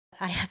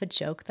I have a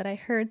joke that I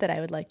heard that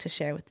I would like to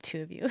share with the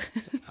two of you.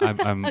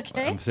 Okay.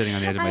 I'm sitting on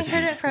the edge of my seat. I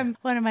heard it from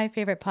one of my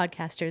favorite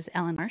podcasters,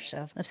 Ellen Marsh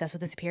of Obsessed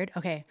with Disappeared.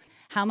 Okay.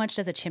 How much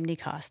does a chimney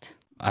cost?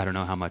 I don't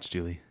know how much,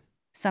 Julie.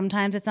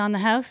 Sometimes it's on the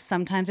house,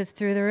 sometimes it's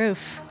through the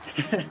roof.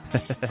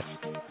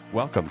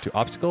 Welcome to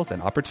Obstacles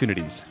and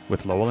Opportunities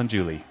with Lowell and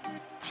Julie.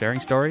 Sharing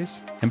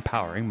stories,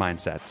 empowering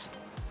mindsets.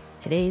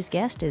 Today's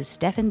guest is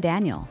Stefan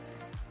Daniel.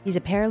 He's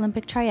a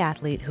Paralympic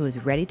triathlete who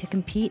is ready to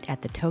compete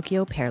at the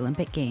Tokyo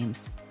Paralympic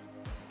Games.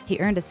 He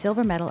earned a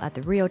silver medal at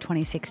the Rio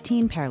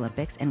 2016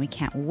 Paralympics, and we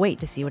can't wait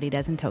to see what he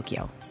does in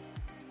Tokyo.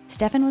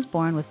 Stefan was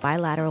born with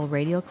bilateral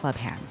radial club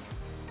hands.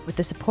 With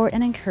the support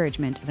and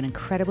encouragement of an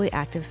incredibly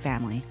active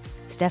family,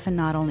 Stefan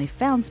not only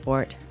found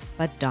sport,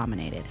 but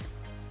dominated.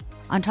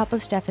 On top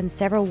of Stefan's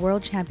several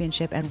World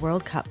Championship and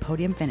World Cup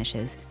podium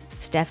finishes,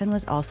 Stefan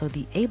was also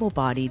the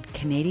able-bodied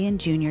Canadian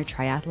Junior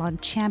Triathlon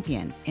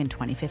Champion in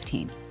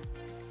 2015.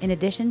 In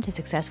addition to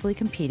successfully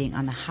competing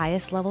on the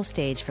highest level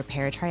stage for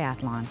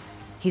paratriathlon,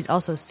 he's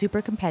also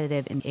super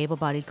competitive in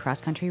able-bodied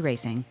cross-country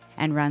racing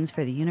and runs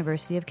for the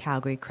University of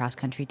Calgary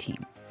cross-country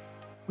team.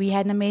 We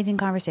had an amazing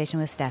conversation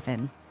with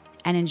Stefan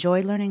and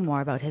enjoyed learning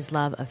more about his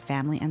love of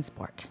family and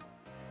sport.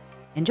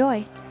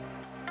 Enjoy!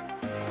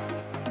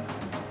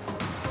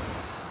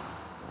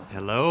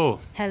 Hello.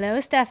 Hello,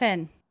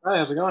 Stefan. Hi,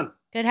 how's it going?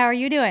 Good, how are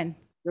you doing?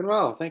 Doing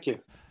well, thank you.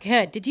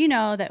 Good. Did you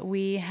know that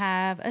we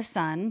have a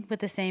son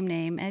with the same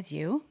name as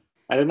you?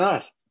 I did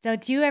not. So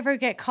do you ever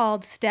get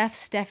called Steph,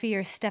 Steffi,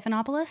 or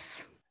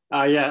Stephanopoulos?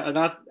 Yeah,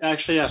 not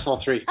actually, yes, all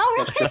three.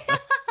 Oh, really?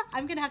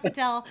 I'm going to have to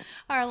tell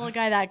our little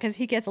guy that because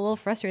he gets a little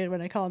frustrated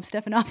when I call him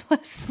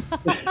Stephanopoulos.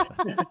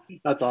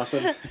 That's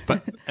awesome.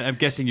 But I'm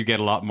guessing you get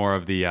a lot more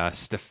of the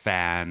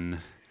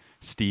Stefan,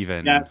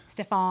 Stephen. Yeah.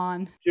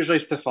 Stefan. Usually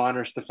Stefan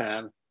or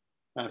Stefan.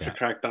 I have to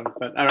correct them,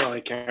 but I don't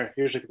really care.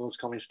 Usually people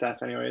just call me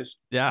Steph anyways.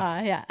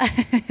 Yeah. Yeah.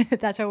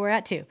 That's where we're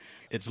at too.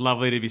 It's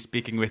lovely to be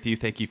speaking with you.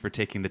 Thank you for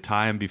taking the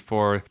time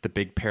before the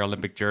big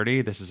Paralympic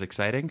journey. This is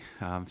exciting.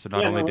 So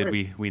not only did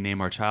we name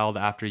our child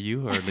after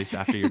you, or at least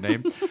after your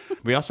name,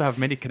 we also have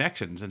many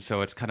connections. And so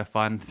it's kind of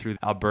fun through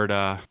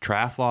Alberta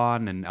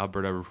Triathlon and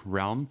Alberta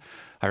Realm.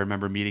 I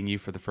remember meeting you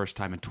for the first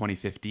time in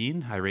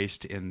 2015. I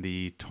raced in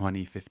the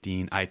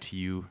 2015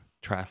 ITU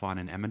triathlon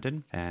in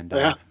Edmonton and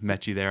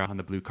met you there on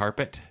the blue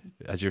carpet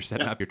as you're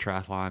setting up your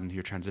triathlon,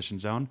 your transition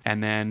zone.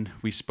 And then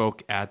we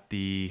spoke at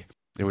it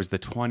was the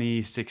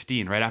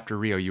 2016, right after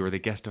Rio, you were the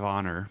guest of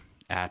honor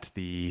at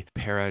the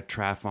Para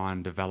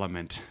Triathlon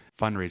Development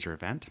fundraiser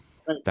event.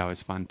 That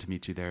was fun to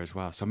meet you there as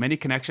well. So many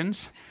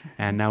connections.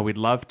 And now we'd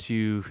love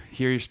to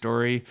hear your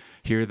story,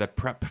 hear the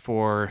prep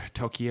for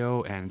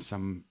Tokyo and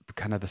some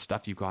kind of the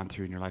stuff you've gone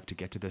through in your life to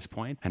get to this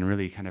point, and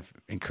really kind of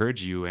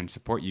encourage you and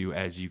support you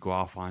as you go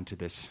off onto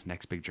this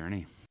next big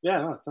journey. Yeah,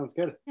 no, it sounds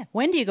good. Yeah.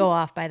 When do you go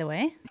off, by the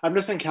way? I'm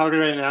just in Calgary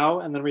right now,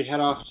 and then we head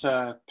off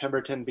to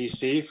Pemberton,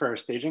 BC for our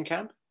staging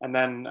camp. And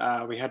then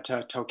we head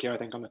to Tokyo, I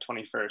think, on the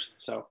 21st.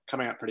 So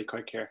coming up pretty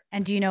quick here.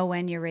 And do you know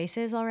when your race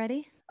is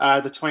already?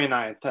 The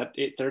 29th at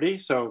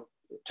 8:30. So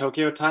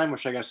Tokyo time,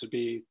 which I guess would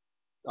be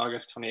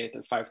August 28th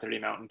at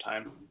 5:30 Mountain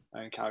time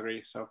in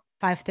Calgary. So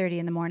 5:30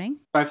 in the morning?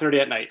 5:30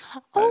 at night.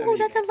 Oh,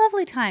 that's a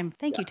lovely time.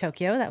 Thank you,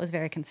 Tokyo. That was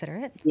very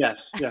considerate.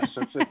 Yes.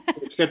 It's a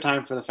good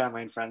time for the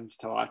family and friends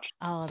to watch.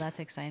 Oh, that's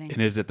exciting.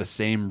 And is it the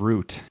same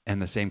route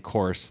and the same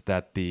course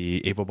that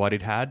the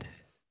able-bodied had,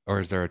 or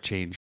is there a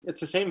change? It's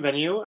the same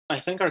venue. I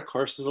think our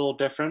course is a little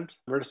different.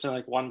 We're just doing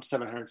like one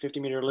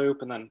 750-meter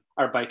loop, and then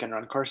our bike and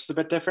run course is a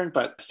bit different,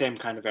 but same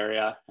kind of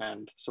area.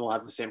 And so we'll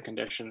have the same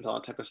conditions, all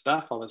that type of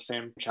stuff, all the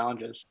same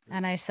challenges.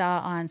 And I saw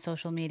on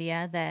social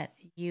media that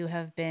you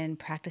have been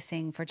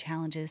practicing for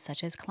challenges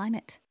such as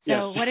climate. So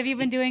What have you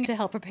been doing to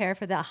help prepare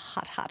for the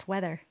hot, hot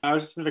weather? I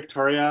was just in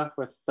Victoria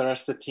with the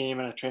rest of the team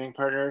and a training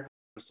partner.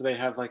 So they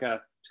have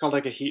it's called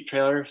like a heat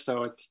trailer.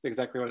 So it's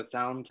exactly what it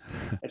sounds.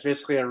 It's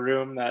basically a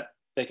room that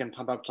they can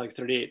pump up to like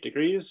 38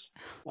 degrees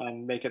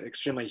and make it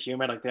extremely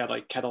humid. Like they had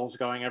like kettles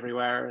going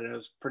everywhere, and it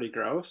was pretty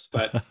gross,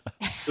 but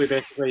we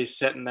basically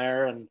sit in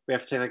there and we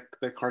have to take like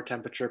the core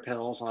temperature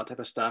pills and all that type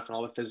of stuff. And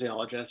all the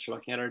physiologists are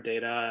looking at our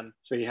data. And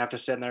so you have to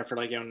sit in there for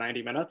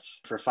 90 minutes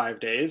for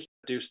 5 days,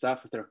 do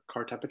stuff with their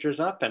core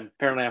temperatures up. And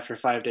apparently after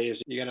 5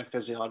 days, you get a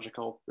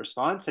physiological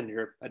response and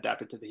you're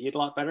adapted to the heat a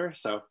lot better.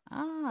 So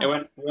It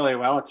went really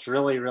well. It's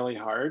really, really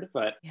hard,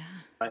 but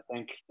I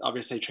think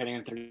obviously training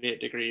in 38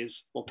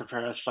 degrees will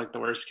prepare us for like the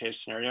worst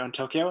case scenario in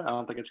Tokyo. I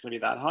don't think it's going to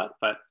be that hot,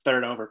 but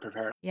better to over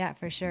prepare. Yeah,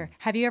 for sure.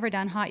 Have you ever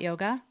done hot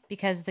yoga?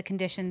 Because the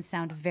conditions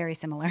sound very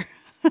similar.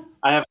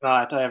 I have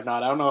not. I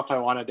don't know if I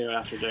want to do it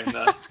after doing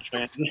the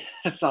training.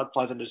 It's not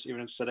pleasant just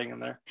even sitting in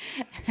there.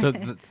 So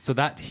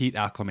that heat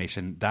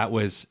acclimation, that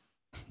was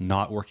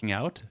not working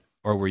out,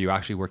 or were you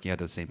actually working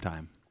out at the same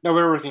time? No,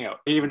 we were working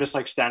out. Even just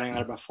like standing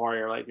there before,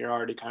 you're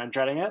already kind of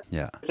dreading it.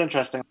 Yeah. It's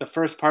interesting. The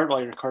first part,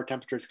 while your core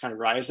temperature is kind of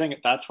rising,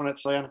 that's when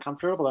it's really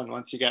uncomfortable. And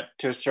once you get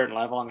to a certain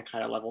level and it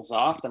kind of levels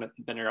off,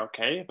 then you're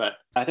okay. But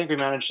I think we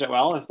managed it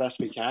well as best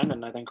we can.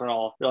 And I think we're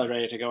all really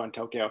ready to go in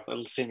Tokyo.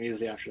 It'll seem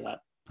easy after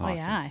that. Awesome. Oh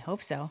yeah, I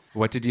hope so.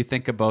 What did you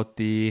think about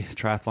the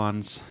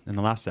triathlons in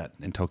the last set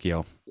in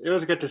Tokyo? It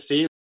was good to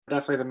see.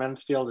 Definitely the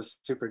men's field is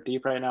super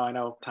deep right now. I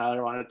know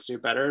Tyler wanted to do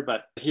better,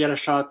 but he had a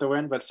shot at the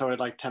win, but so did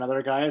like 10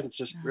 other guys. It's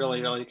just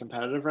really, really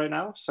competitive right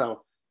now.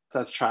 So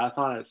that's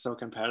triathlon. It's so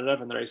competitive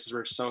and the races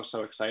were so,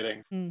 so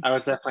exciting. I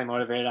was definitely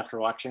motivated after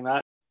watching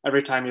that.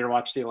 Every time you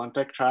watch the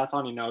Olympic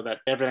triathlon, you know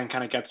that everything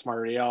kind of gets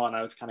more real, and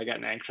I was kind of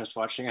getting anxious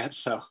watching it.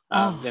 So,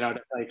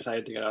 definitely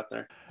excited to get out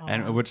there.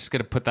 And we're just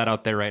going to put that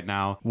out there right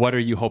now. What are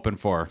you hoping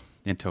for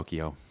in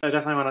Tokyo? I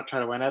definitely want to try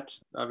to win it.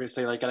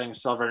 Obviously, like getting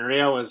silver in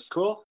Rio was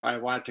cool. I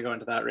wanted to go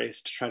into that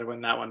race to try to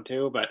win that one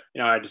too, but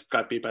I just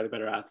got beat by the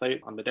better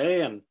athlete on the day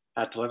and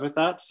had to live with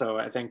that. So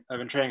I think I've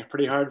been training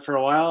pretty hard for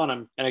a while and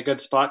I'm in a good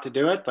spot to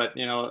do it. But,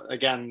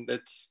 again,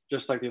 it's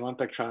just like the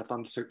Olympic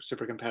triathlon,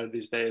 super competitive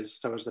these days.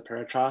 So is the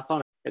para triathlon.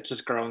 It's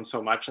just grown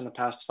so much in the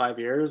past 5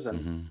 years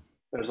and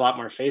there's a lot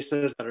more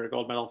faces that are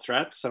gold medal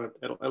threats. So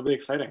it'll be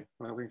exciting.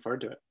 I'm looking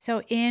forward to it.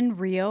 So in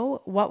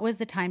Rio, what was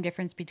the time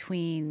difference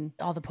between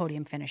all the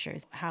podium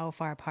finishers? How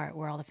far apart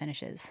were all the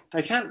finishes?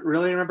 I can't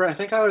really remember. I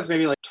think I was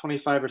maybe like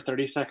 25 or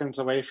 30 seconds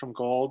away from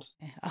gold.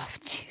 Oh,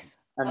 jeez.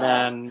 And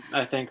then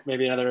I think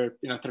maybe another,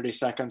 30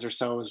 seconds or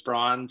so was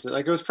bronze.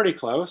 Like it was pretty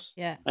close.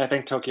 Yeah. I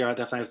think Tokyo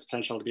definitely has the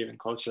potential to be even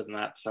closer than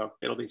that. So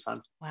it'll be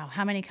fun. Wow.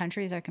 How many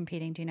countries are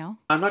competing? Do you know?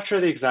 I'm not sure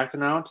the exact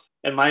amount.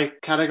 In my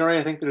category,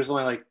 I think there's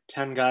only like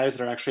 10 guys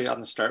that are actually on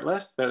the start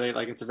list.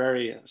 It's a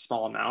very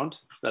small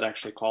amount that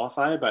actually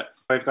qualify, but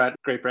we've got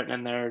Great Britain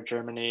in there,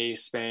 Germany,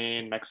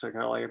 Spain,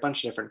 Mexico, like a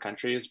bunch of different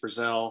countries,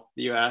 Brazil,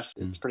 the US.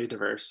 It's pretty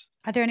diverse.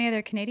 Are there any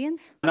other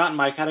Canadians? Not in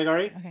my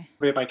category. Okay.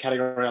 We have my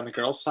category on the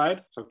girls'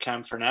 side. So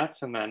Cam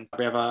Fournette. And then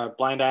we have a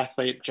blind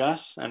athlete,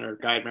 Jess, and her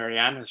guide,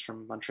 Marianne, who's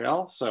from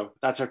Montreal. So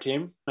that's our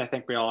team. I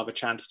think we all have a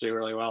chance to do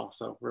really well.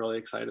 So we're really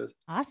excited.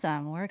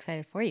 Awesome. We're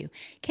excited for you.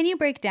 Can you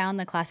break down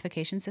the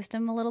classification system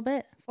a little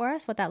bit for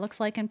us, what that looks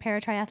like in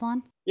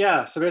paratriathlon?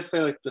 Yeah, so basically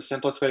like the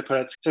simplest way to put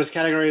it, there's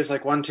categories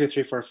like 1, 2,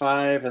 3, 4,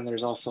 5, and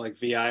there's also like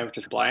VI, which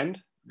is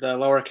blind. The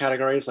lower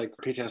categories like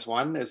PTS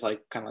 1 is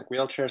like kind of like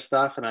wheelchair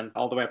stuff, and then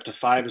all the way up to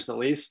 5 is the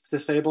least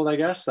disabled, I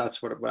guess.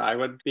 That's what I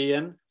would be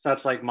in. So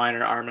that's like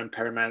minor arm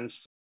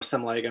impairments,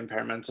 some leg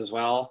impairments as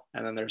well.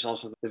 And then there's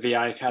also the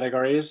VI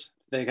categories.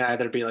 They can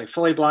either be like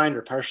fully blind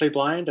or partially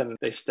blind, and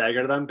they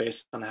stagger them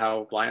based on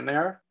how blind they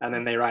are. And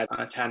then they ride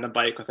on a tandem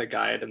bike with a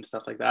guide and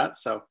stuff like that.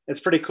 So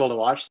it's pretty cool to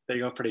watch. They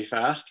go pretty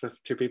fast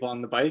with 2 people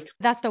on the bike.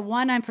 That's the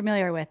one I'm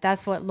familiar with.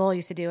 That's what Lowell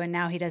used to do. And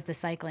now he does the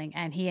cycling.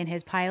 And he and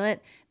his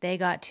pilot, they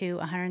got to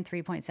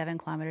 103.7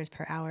 kilometers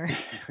per hour.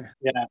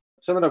 Yeah.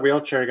 Some of the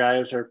wheelchair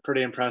guys are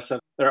pretty impressive.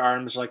 Their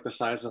arms are like the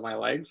size of my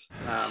legs.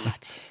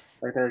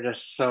 Like they're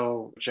just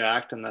so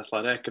jacked and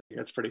athletic.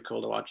 It's pretty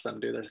cool to watch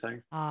them do their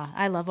thing.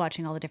 I love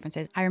watching all the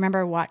differences. I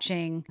remember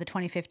watching the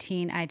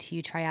 2015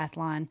 ITU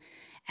triathlon,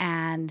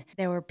 and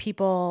there were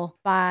people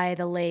by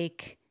the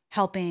lake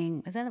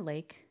helping. Is that a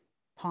lake?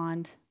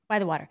 Pond? By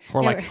the water.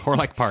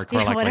 Horlick Park.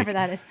 Yeah, whatever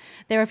that is.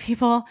 There were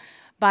people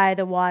by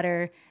the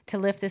water to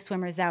lift the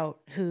swimmers out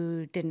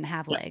who didn't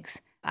have legs.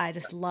 I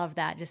just love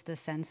that, just the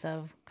sense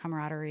of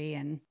camaraderie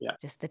and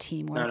just the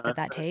teamwork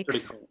that takes.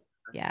 Pretty cool.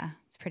 Yeah,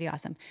 it's pretty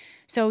awesome.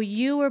 So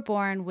you were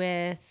born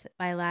with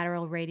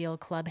bilateral radial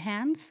club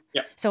hands.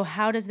 Yeah. So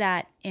how does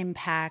that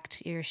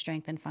impact your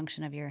strength and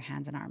function of your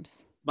hands and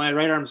arms? My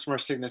right arm's more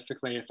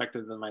significantly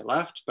affected than my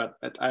left, but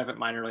I have it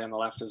minorly on the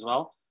left as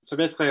well. So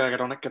basically, like I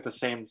don't get the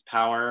same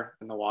power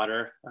in the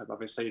water.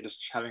 Obviously,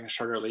 just having a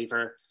shorter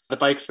lever. The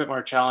bike's a bit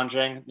more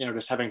challenging,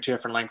 just having 2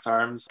 different length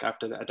arms. I have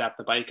to adapt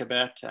the bike a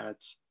bit. And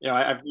it's,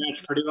 I've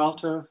managed pretty well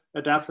to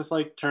adapt with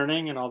like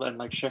turning and all that, and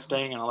like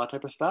shifting and all that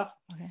type of stuff.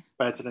 Okay.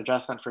 But it's an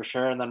adjustment for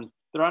sure. And then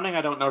the running,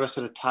 I don't notice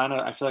it a ton.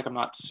 I feel like I'm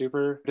not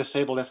super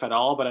disabled, if at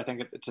all, but I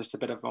think it's just a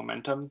bit of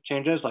momentum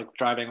changes, like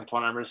driving with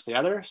one arm versus the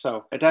other.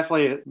 So it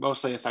definitely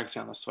mostly affects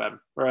me on the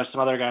swim. Whereas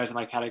some other guys in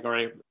my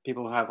category,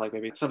 people who have like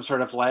maybe some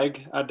sort of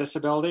leg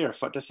disability or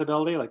foot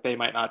disability, like they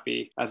might not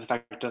be as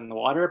affected in the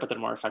water, but they're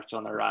more affected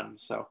on the run.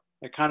 So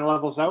it kind of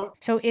levels out.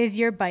 So is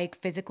your bike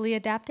physically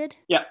adapted?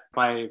 Yeah.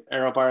 My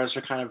aero bars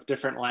are kind of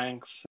different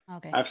lengths.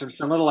 Okay. I have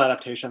some little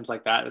adaptations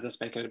like that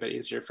just make it a bit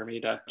easier for me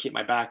to keep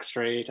my back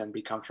straight and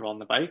be comfortable on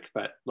the bike.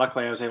 But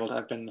luckily I've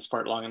been in the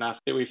sport long enough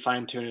that we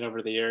fine-tuned it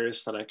over the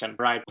years so that I can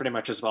ride pretty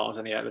much as well as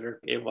any other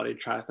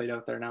able-bodied triathlete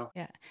out there now.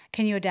 Yeah.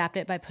 Can you adapt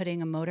it by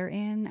putting a motor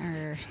in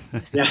or?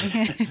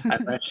 Yeah. I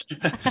wish.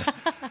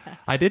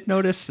 I did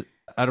notice,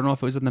 I don't know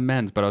if it was in the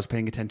men's, but I was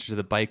paying attention to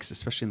the bikes,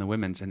 especially in the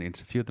women's, and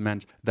it's a few of the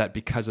men's, that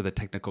because of the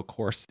technical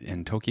course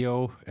in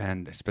Tokyo,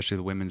 and especially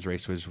the women's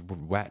race was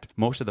wet,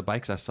 most of the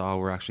bikes I saw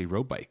were actually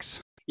road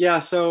bikes. Yeah,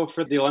 so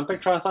for the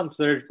Olympic triathlons,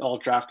 they're all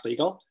draft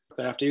legal.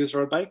 They have to use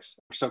road bikes.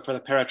 So for the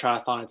para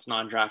triathlon, it's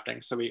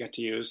non-drafting. So we get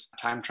to use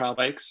time trial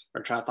bikes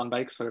or triathlon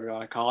bikes, whatever you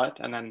want to call it.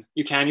 And then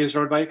you can use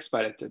road bikes,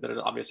 but they're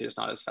obviously just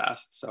not as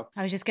fast. So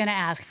I was just going to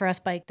ask, for us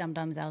bike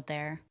dum-dums out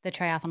there, the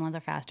triathlon ones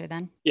are faster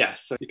then? Yeah,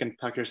 so you can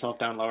tuck yourself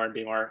down lower and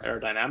be more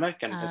aerodynamic,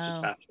 and it's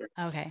just faster.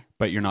 Okay.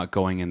 But you're not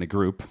going in the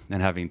group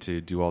and having to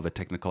do all the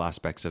technical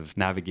aspects of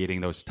navigating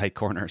those tight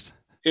corners.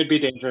 it'd be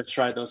dangerous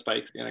to ride those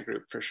bikes in a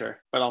group for sure.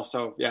 But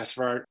also, yes,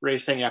 for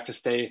racing, you have to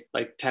stay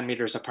like 10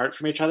 meters apart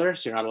from each other.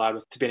 So you're not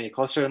allowed to be any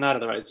closer than that.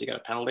 Otherwise, you get a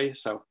penalty.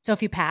 So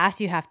if you pass,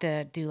 you have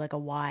to do like a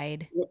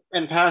wide.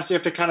 and pass, you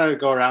have to kind of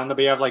go around them,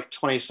 but you have like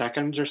 20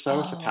 seconds or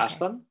so to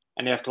pass okay. them.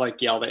 And you have to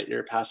like yell that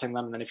you're passing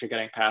them. And then if you're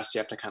getting passed, you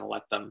have to kind of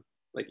let them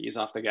like ease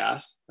off the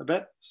gas a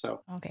bit.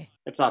 So Okay.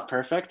 it's not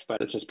perfect,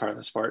 but it's just part of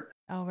the sport.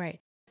 Oh, right.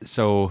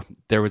 So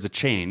there was a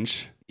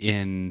change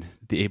in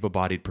the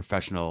able-bodied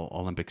professional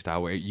Olympic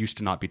style where it used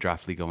to not be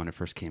draft legal when it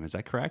first came. Is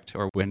that correct?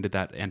 Or when did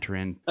that enter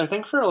in? I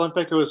think for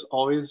Olympic, it was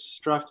always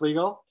draft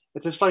legal.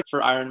 It's just like for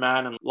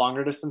Ironman and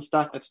longer distance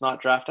stuff, it's not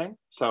drafting.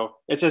 So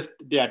it's just,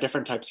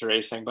 different types of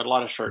racing, but a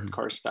lot of short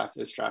course stuff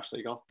is draft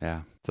legal.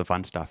 Yeah, it's the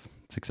fun stuff.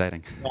 It's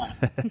exciting. Yeah.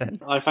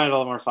 I find it a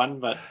little more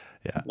fun, but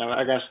yeah.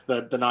 I guess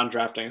the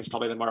non-drafting is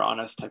probably the more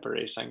honest type of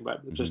racing,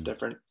 but it's just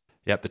different.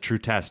 Yep, the true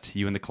test,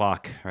 you and the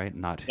clock, right?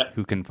 Not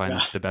who can find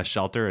the best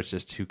shelter. It's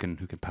just who can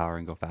power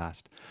and go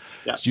fast.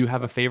 Yeah. Do you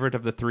have a favorite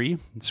of the three?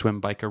 Swim,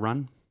 bike, or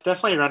run?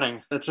 Definitely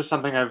running. It's just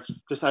something I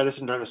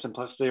just enjoy the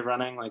simplicity of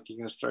running. Like you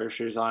can just throw your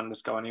shoes on,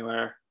 just go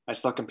anywhere. I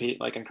still compete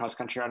like in cross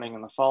country running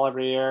in the fall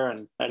every year,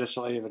 and I just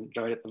really have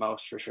enjoyed it the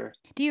most for sure.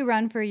 Do you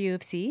run for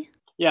UFC?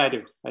 Yeah, I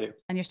do.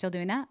 And you're still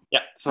doing that?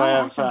 Yeah. So I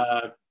have,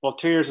 awesome.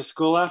 2 years of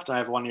school left, and I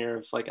have 1 year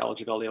of like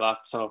eligibility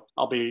left. So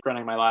I'll be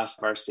running my last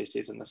varsity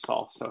season this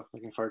fall. So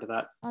looking forward to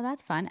that. Oh,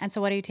 that's fun. And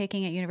so what are you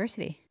taking at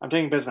university? I'm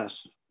taking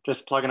business.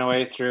 Just plugging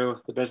away through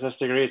the business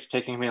degree. It's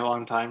taking me a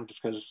long time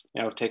just because,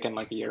 I've taken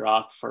like a year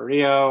off for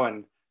Rio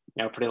and,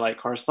 pretty light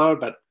course load,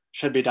 but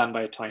should be done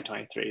by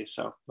 2023.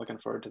 So looking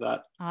forward to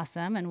that.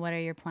 Awesome. And what are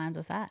your plans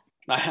with that?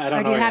 I don't know.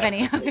 Or do you have yet.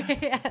 any?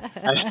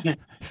 I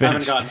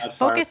haven't gotten that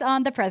far. Focus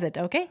on the present,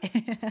 okay?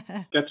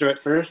 Get through it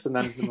first, and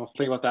then we'll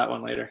think about that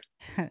one later.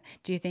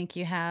 Do you think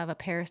you have a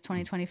Paris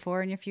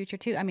 2024 in your future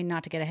too? I mean,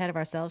 not to get ahead of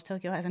ourselves,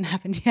 Tokyo hasn't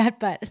happened yet,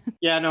 but...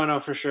 Yeah, no,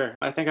 for sure.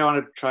 I think I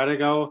want to try to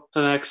go to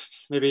the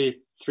next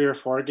maybe 3 or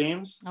 4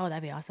 games. Oh,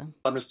 that'd be awesome.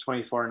 I'm just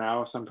 24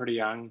 now, so I'm pretty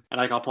young. And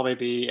I'll probably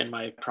be in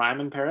my prime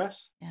in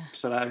Paris. Yeah.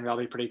 So that'll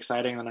be pretty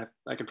exciting. And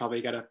I can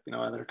probably get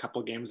another couple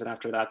of games. And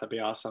after that, that'd be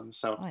awesome.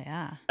 So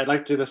I'd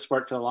like to do this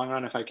sport for the long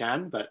run if I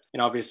can. But,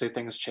 obviously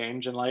things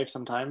change in life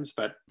sometimes.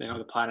 But,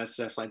 the plan is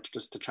definitely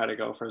just to try to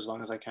go for as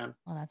long as I can.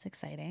 Well, that's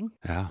exciting.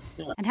 Yeah.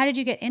 And how did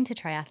you get into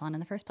triathlon in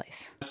the first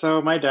place?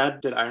 So my dad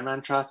did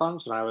Ironman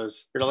triathlons when I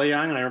was really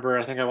young. And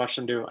I think I watched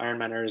him do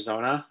Ironman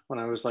Arizona when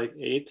I was like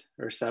 8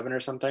 or 7 or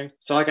something.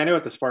 So I knew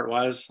what the sport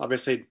was.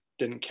 Obviously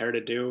didn't care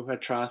to do a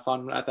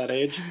triathlon at that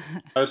age.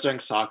 I was doing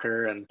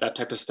soccer and that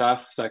type of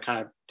stuff. So it kind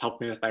of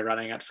helped me with my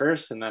running at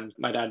first. And then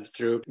my dad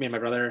threw me and my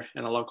brother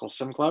in a local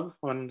swim club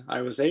when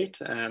I was 8.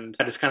 And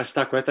I just kind of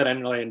stuck with it. I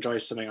didn't really enjoy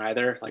swimming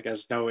either, like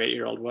as no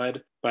 8-year-old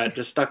would, but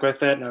just stuck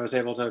with it. And I was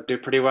able to do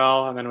pretty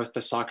well. And then with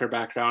the soccer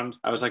background,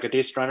 I was like a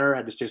decent runner.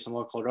 I'd just do some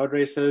local road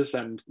races.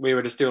 And we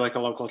would just do like a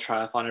local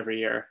triathlon every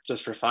year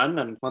just for fun.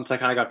 And once I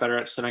kind of got better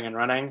at swimming and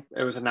running,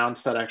 it was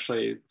announced that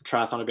actually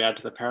triathlon would be added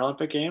to the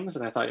Paralympic Games.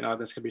 And I thought,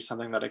 this could be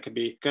something that I could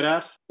be good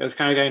at. It was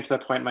kind of getting to the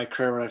point in my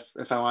career where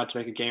if I wanted to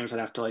make a games, I'd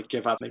have to like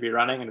give up maybe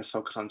running and just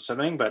focus on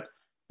swimming. But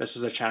this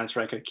was a chance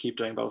where I could keep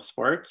doing both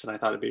sports. And I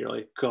thought it'd be a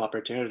really cool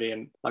opportunity.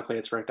 And luckily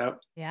it's worked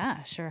out.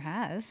 Yeah, sure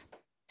has.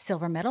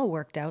 Silver medal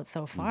worked out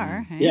so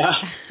far. Mm-hmm. Right?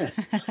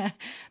 Yeah.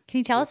 Can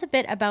you tell us a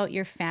bit about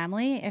your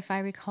family? If I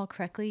recall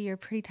correctly, you're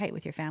pretty tight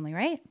with your family,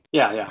 right?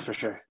 Yeah, for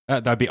sure.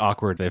 That'd be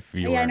awkward if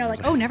you were. Yeah, I know,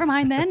 like, oh, never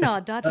mind then. I'll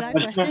dodge that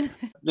question.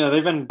 Yeah,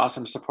 they've been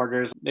awesome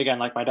supporters. Again,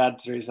 like my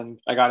dad's the reason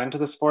I got into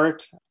the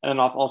sport. And then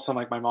also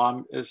like my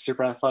mom is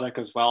super athletic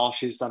as well.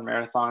 She's done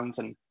marathons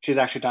and she's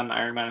actually done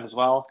Ironman as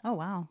well. Oh,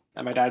 wow.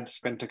 And my dad's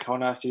been to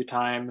Kona a few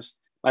times.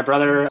 My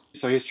brother,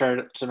 so he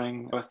started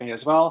swimming with me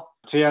as well.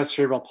 So he has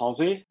cerebral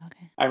palsy.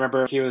 Okay. I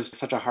remember he was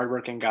such a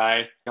hardworking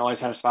guy. He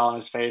always had a smile on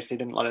his face. He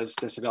didn't let his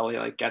disability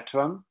get to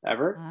him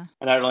ever.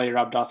 And that really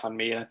rubbed off on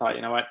me. And I thought,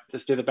 you know what,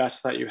 just do the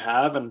best that you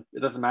have. And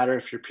it doesn't matter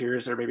if your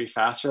peers are maybe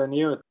faster than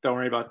you. Don't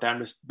worry about them.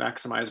 Just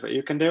maximize what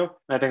you can do. And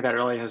I think that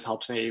really has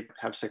helped me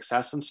have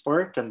success in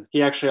sport. And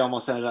he actually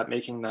almost ended up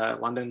making the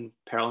London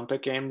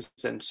Paralympic Games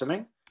in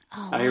swimming.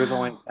 Oh, wow. He was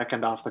only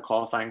second off the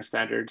qualifying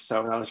standard,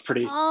 so that was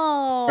pretty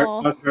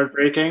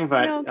heartbreaking,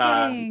 but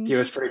he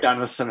was pretty done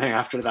with swimming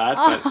after that.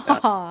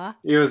 But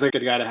he was a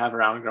good guy to have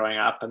around growing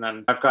up. And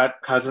then I've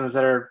got cousins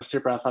that are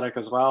super athletic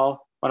as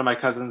well. One of my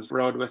cousins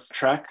rode with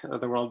Trek,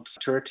 the World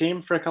Tour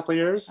team, for a couple of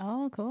years.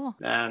 Oh, cool.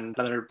 And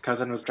another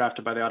cousin was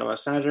drafted by the Ottawa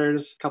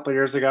Senators a couple of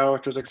years ago,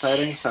 which was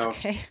exciting. Jeez, so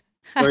okay.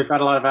 we've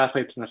got a lot of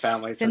athletes in the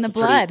family. It's in the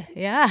blood,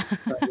 yeah.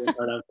 Yeah.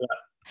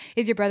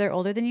 Is your brother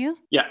older than you?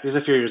 Yeah, he's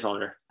a few years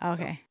older.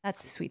 Okay,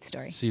 that's a sweet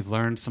story. So you've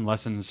learned some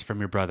lessons from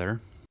your brother.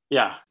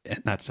 Yeah.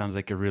 And that sounds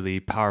like a really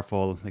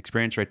powerful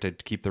experience, right? To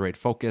keep the right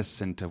focus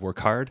and to work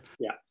hard.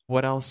 Yeah.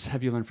 What else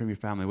have you learned from your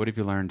family? What have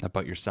you learned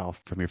about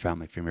yourself from your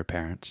family, from your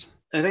parents?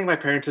 I think my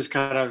parents just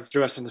kind of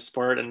threw us into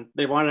sport, and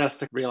they wanted us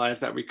to realize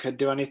that we could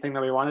do anything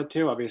that we wanted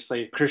to.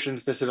 Obviously,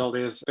 Christian's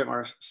disability is a bit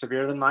more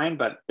severe than mine,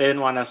 but they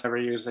didn't want us to ever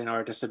use,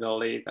 our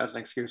disability as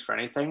an excuse for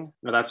anything.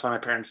 That's why my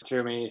parents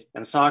threw me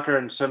in soccer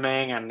and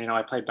swimming, and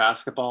I played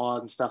basketball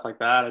and stuff like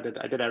that.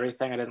 I did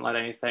everything. I didn't let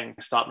anything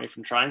stop me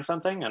from trying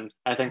something, and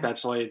I think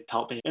that's really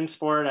helped me in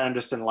sport and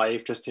just in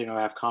life, just to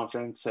have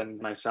confidence in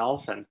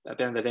myself. And at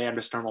the end of the day, I'm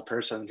just a normal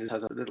person who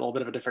has a little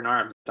bit of a different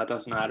arm. That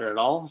doesn't matter at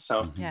all.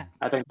 So Yeah.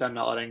 I think them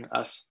not letting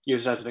us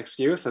use it as an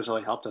excuse has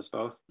really helped us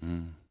both.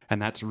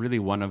 And that's really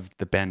one of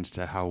the bends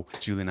to how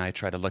Julie and I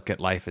try to look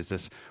at life is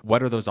this,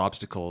 what are those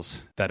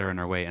obstacles that are in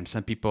our way? And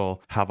some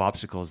people have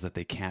obstacles that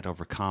they can't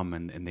overcome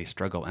and they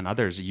struggle. And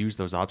others use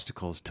those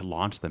obstacles to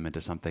launch them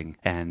into something.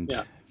 And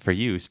for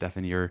you,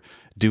 Stefan, you're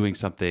doing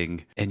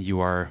something and you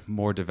are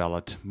more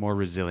developed, more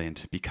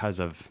resilient because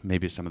of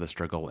maybe some of the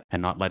struggle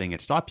and not letting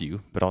it stop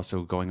you, but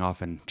also going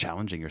off and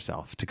challenging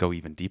yourself to go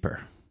even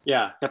deeper.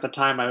 Yeah, at the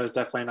time, I was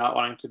definitely not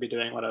wanting to be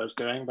doing what I was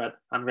doing, but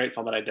I'm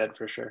grateful that I did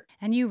for sure.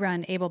 And you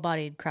run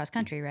able-bodied cross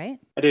country, right?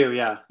 I do,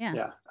 yeah.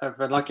 Yeah. I've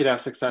been lucky to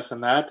have success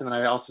in that, and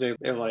then I also do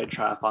able-bodied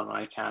triathlon when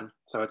I can.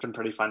 So it's been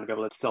pretty fun to be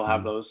able to still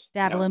have those.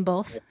 Dabble in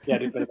both. Yeah,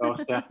 do a bit of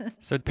both, yeah.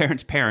 So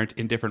parents parent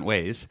in different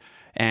ways.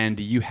 And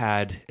you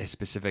had a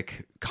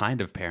specific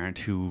kind of parent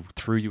who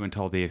threw you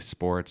into all the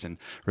sports and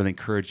really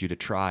encouraged you to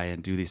try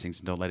and do these things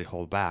and don't let it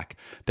hold back.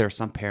 There are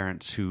some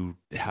parents who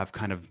have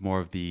kind of more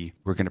of the,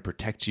 we're going to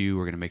protect you,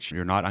 we're going to make sure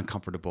you're not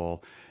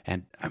uncomfortable.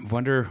 And I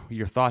wonder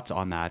your thoughts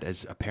on that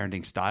as a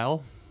parenting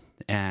style,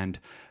 and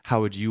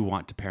how would you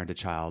want to parent a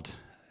child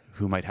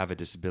who might have a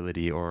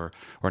disability or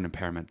an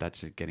impairment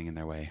that's getting in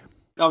their way?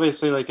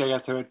 Obviously, I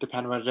guess it would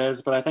depend what it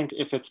is, but I think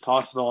if it's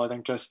possible, I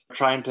think just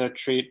trying to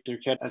treat your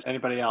kid as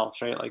anybody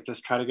else, right?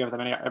 Just try to give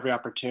them every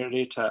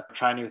opportunity to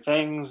try new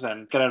things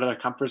and get out of their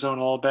comfort zone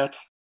a little bit.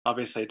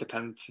 Obviously, it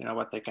depends,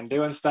 what they can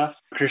do and stuff.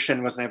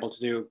 Christian wasn't able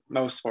to do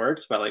most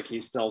sports, but he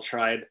still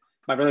tried.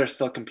 My brother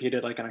still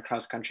competed in a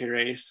cross country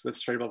race with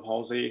cerebral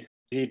palsy.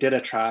 He did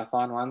a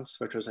triathlon once,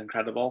 which was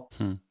incredible.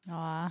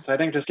 Aww. So I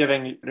think just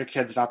giving your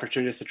kids an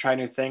opportunity to try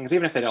new things,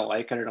 even if they don't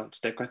like it or don't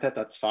stick with it,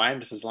 that's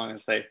fine. Just as long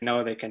as they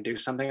know they can do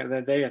something at the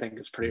end of the day, I think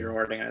it's pretty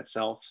rewarding in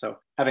itself. So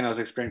having those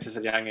experiences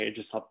at a young age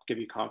just help give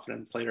you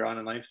confidence later on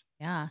in life.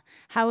 Yeah.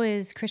 How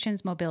is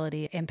Christian's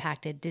mobility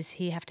impacted? Does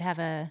he have to have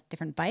a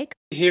different bike?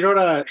 He rode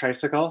a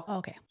tricycle. Oh,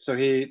 okay. So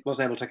he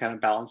wasn't able to kind of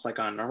balance on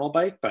a normal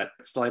bike, but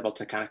still able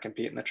to kind of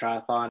compete in the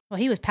triathlon. Well,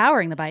 he was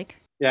powering the bike.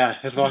 Yeah,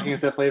 his walking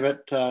is definitely a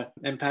bit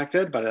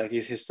impacted, but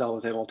he still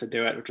was able to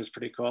do it, which was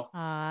pretty cool.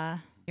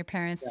 Your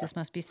parents just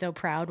must be so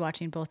proud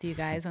watching both of you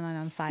guys on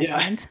the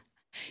sidelines.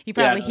 You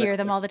probably hear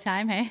them all the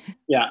time, hey?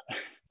 Yeah.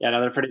 Yeah,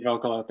 no, they're pretty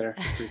vocal out there.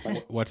 It's pretty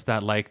funny. What's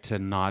that like to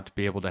not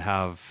be able to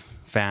have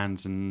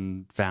fans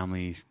and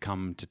family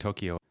come to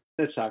Tokyo?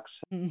 It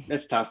sucks.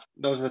 It's tough.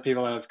 Those are the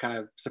people that have kind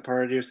of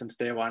supported you since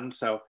day one.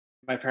 So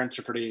my parents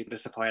are pretty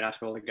disappointed not to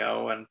be able to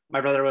go. And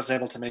my brother wasn't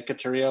able to make it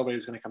to Rio, but he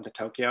was going to come to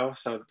Tokyo.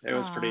 So it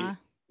was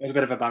it was a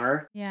bit of a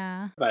bummer.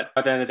 Yeah. But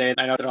at the end of the day,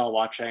 I know they're all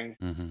watching.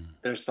 Mm-hmm.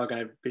 They're still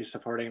going to be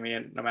supporting me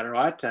no matter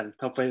what. And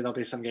hopefully there'll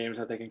be some games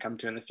that they can come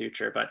to in the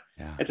future. But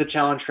it's a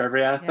challenge for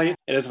every athlete.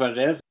 Yeah. It is what it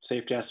is.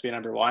 Safety has to be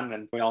number one.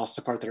 And we all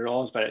support the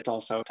rules, but it's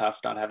also tough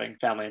not having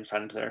family and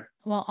friends there.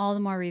 Well, all the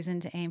more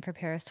reason to aim for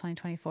Paris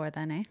 2024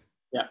 then, eh?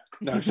 Yeah,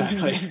 no,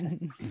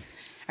 exactly.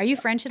 Are you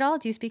French at all?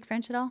 Do you speak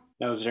French at all?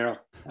 No, zero.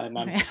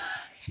 None.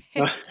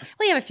 Well,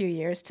 you have a few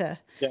years to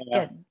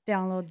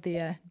download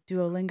the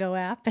Duolingo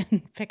app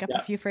and pick up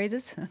a few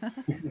phrases.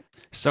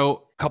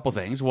 So, a couple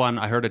things. One,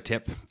 I heard a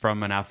tip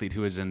from an athlete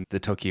who was in the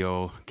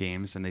Tokyo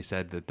Games, and they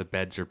said that the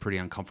beds are pretty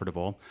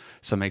uncomfortable.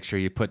 So make sure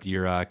you put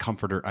your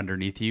comforter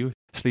underneath you.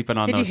 Sleeping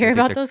on Did those. Did you hear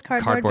about those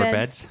cardboard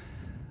beds?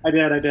 I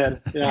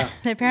did. Yeah.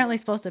 They're apparently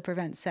supposed to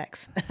prevent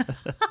sex.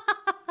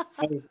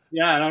 I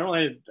don't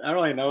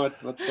really know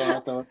what's going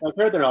on though. I've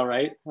heard they're all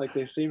right.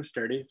 They seem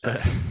sturdy.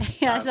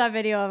 I saw a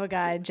video of a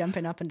guy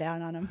jumping up and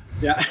down on them.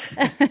 Yeah.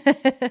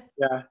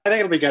 Yeah. I think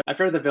it'll be good. I've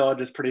heard the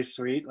village is pretty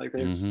sweet.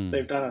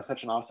 They've done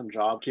such an awesome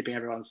job keeping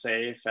everyone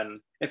safe.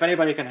 And if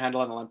anybody can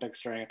handle an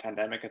Olympics during a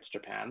pandemic, it's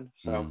Japan.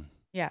 So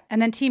yeah. And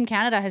then Team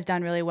Canada has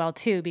done really well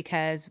too,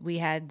 because we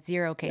had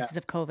 0 cases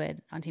of COVID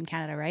on Team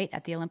Canada, right?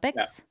 At the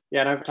Olympics.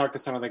 Yeah. And I've talked to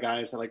some of the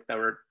guys that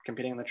were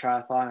competing in the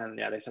triathlon, and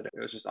they said it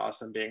was just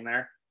awesome being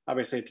there.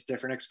 Obviously, it's a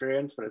different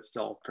experience, but it's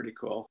still pretty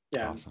cool.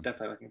 Yeah, awesome. I'm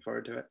definitely looking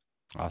forward to it.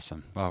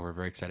 Awesome. Well, we're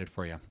very excited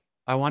for you.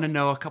 I want to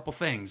know a couple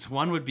things.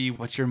 One would be,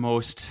 what's your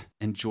most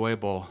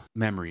enjoyable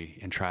memory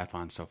in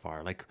triathlon so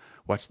far?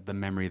 What's the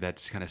memory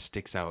that kind of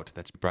sticks out,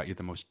 that's brought you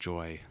the most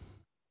joy?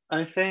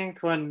 I think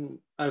when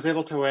I was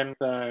able to win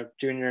the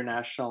Junior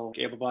National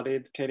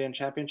Able-Bodied Canadian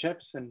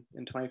Championships in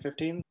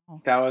 2015,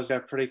 that was a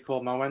pretty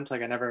cool moment. I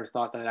never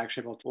thought that I'd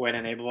actually be able to win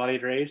an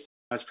able-bodied race.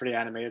 I was pretty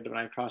animated when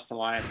I crossed the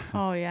line.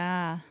 Oh,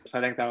 yeah. So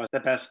I think that was the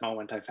best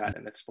moment I've had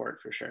in the sport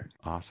for sure.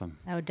 Awesome.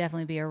 That would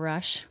definitely be a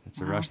rush. It's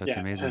a rush. That's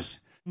amazing.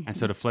 And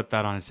so to flip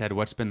that on its head,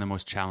 what's been the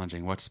most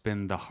challenging? What's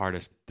been the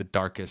hardest, the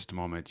darkest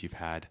moment you've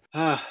had?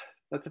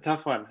 That's a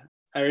tough one.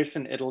 I raced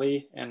in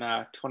Italy in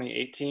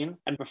 2018.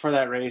 And before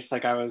that race,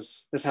 like I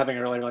was just having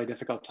a really, really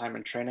difficult time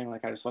in training.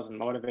 Like I just wasn't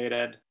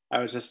motivated. I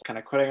was just kind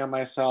of quitting on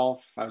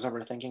myself. I was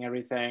overthinking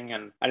everything.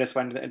 And I just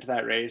went into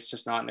that race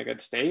just not in a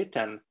good state.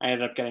 And I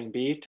ended up getting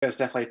beat. It was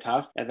definitely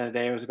tough. At the end of the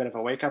day, it was a bit of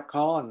a wake up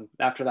call. And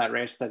after that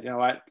race, that, you know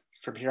what,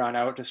 from here on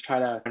out, just try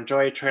to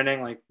enjoy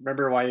training. Like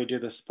remember why you do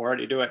the sport.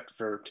 You do it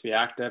to be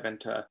active and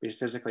to be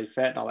physically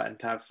fit and all that and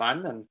to have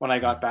fun. And when I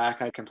got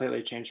back, I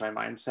completely changed my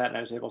mindset and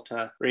I was able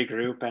to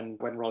regroup and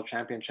win world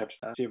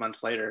championships a few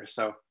months later.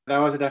 So that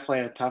was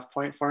definitely a tough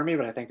point for me,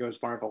 but I think it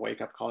was more of a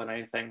wake up call than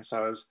anything.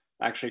 So I was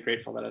actually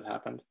grateful that it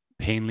happened.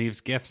 Pain leaves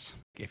gifts.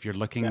 If you're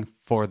looking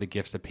for the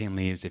gifts that pain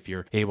leaves, if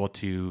you're able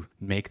to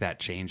make that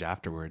change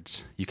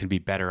afterwards, you can be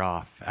better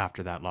off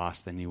after that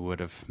loss than you would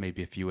have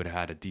maybe if you would have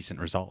had a decent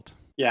result.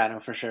 Yeah, no,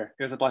 for sure.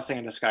 It was a blessing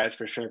in disguise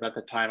for sure. But at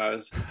the time I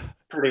was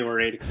pretty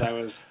worried because I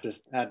was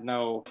just had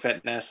no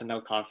fitness and no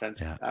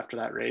confidence after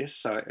that race.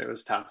 So it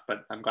was tough,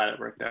 but I'm glad it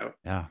worked out.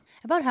 Yeah.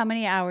 About how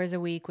many hours a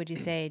week would you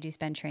say do you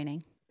spend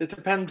training? It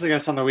depends, I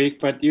guess, on the week,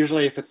 but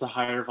usually if it's a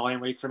higher volume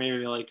week for me,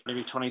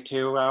 maybe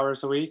 22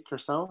 hours a week or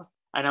so.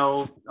 I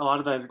know a lot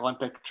of the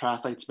Olympic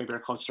triathletes maybe are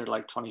closer to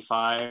like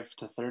 25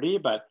 to 30,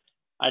 but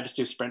I just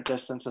do sprint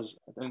distances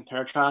in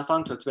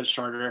paratriathlon, so it's a bit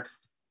shorter.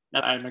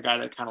 And I'm a guy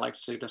that kind of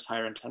likes to do just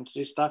higher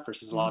intensity stuff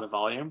versus a lot of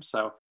volume.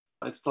 So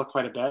it's still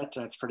quite a bit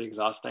and it's pretty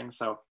exhausting.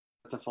 So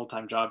it's a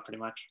full-time job pretty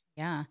much.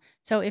 Yeah.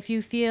 So if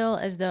you feel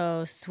as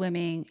though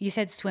swimming, you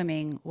said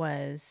swimming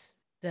was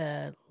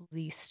the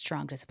least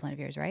strong discipline of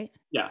yours, right?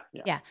 Yeah.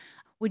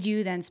 Would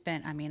you then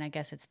spend, I mean, I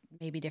guess it's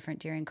maybe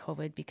different during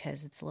COVID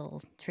because it's a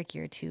little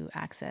trickier to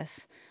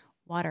access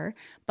water,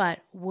 but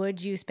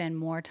would you spend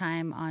more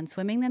time on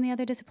swimming than the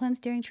other disciplines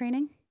during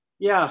training?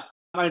 Yeah,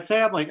 I'd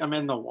say I'm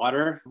in the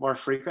water more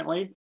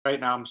frequently.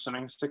 Right now I'm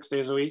swimming 6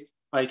 days a week,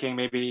 biking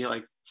maybe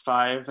like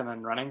 5 and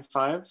then running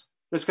 5.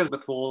 Just because the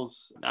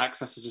pool's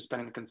access has just been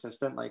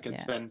inconsistent. Like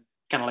it's been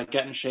kind of like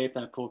get in shape,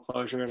 then a pool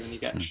closure, and then you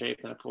get in shape,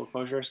 then a pool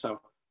closure. So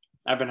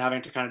I've been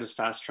having to kind of just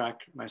fast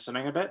track my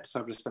swimming a bit. So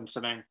I've just been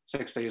swimming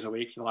 6 days a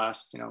week for the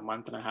last,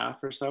 month and a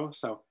half or so.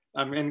 So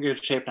I'm in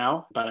good shape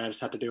now, but I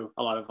just had to do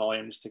a lot of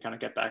volume just to kind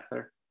of get back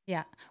there.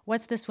 Yeah.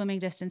 What's the swimming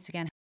distance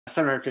again?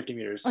 750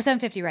 meters. Oh,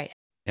 750, right.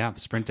 Yeah,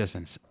 sprint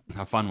distance.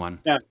 A fun one.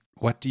 Yeah.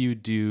 What do you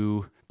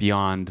do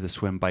beyond the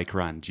swim, bike,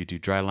 run? Do you do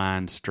dry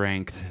land,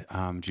 strength?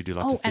 Do you do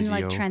lots of physio?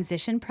 And like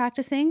transition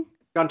practicing?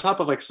 On top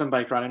of like swim,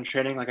 bike, run and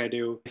training, like I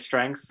do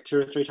strength 2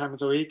 or 3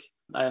 times a week.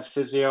 I have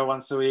physio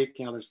once a week,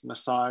 there's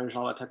massage,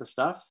 all that type of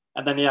stuff.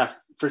 And then,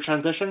 for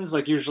transitions,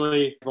 like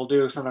usually we'll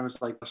do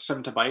sometimes like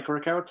swim to bike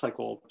workouts. Like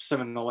we'll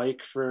swim in the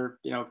lake for,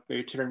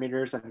 maybe 200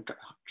 meters and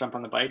jump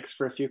on the bikes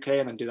for a few K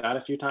and then do that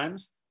a few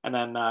times. And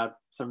then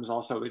sometimes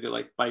also we do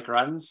like bike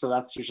runs. So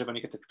that's usually when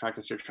you get to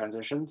practice your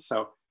transitions.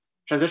 So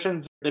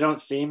transitions, they don't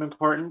seem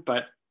important,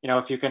 but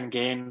if you can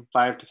gain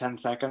 5 to 10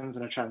 seconds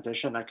in a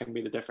transition, that can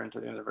be the difference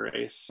at the end of a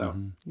race. So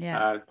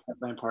it's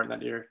definitely important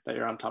that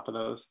you're on top of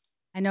those.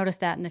 I noticed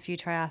that in the few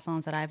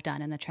triathlons that I've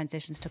done, and the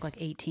transitions took like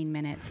 18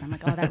 minutes. I'm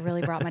like, oh, that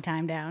really brought my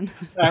time down.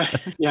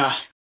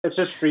 It's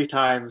just free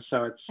time,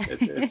 so it's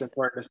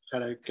important to try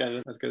to get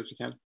it as good as you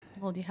can.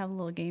 Well, do you have a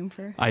little game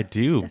for? I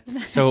do.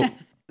 So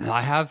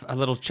I have a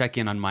little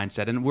check-in on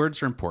mindset, and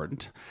words are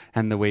important,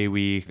 and the way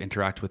we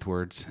interact with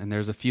words. And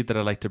there's a few that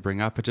I like to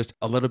bring up, but just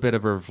a little bit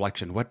of a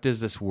reflection. What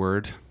does this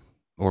word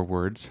or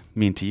words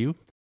mean to you?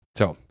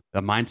 So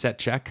the mindset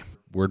check,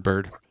 word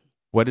bird.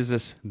 What does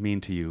this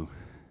mean to you?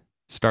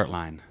 Start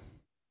line.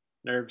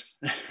 Nerves.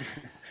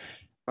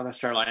 On the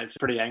start line, it's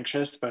pretty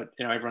anxious, but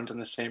everyone's in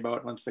the same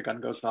boat. Once the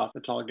gun goes off,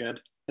 it's all good.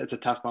 It's a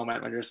tough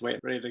moment when you're just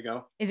ready to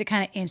go. Is it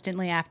kind of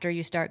instantly after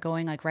you start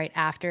going, like right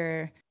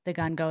after the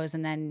gun goes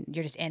and then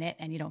you're just in it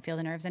and you don't feel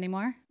the nerves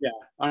anymore? Yeah.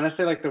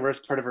 Honestly, like the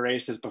worst part of a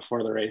race is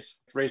before the race.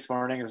 Race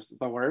morning is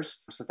the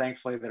worst. So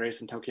thankfully the race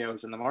in Tokyo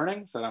is in the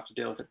morning, so I don't have to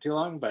deal with it too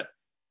long. But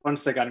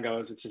once the gun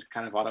goes, it's just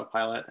kind of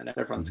autopilot and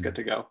everyone's good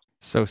to go.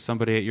 So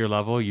somebody at your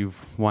level,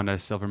 you've won a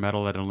silver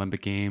medal at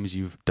Olympic Games,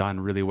 you've done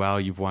really well,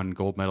 you've won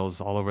gold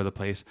medals all over the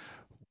place.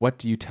 What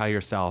do you tell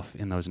yourself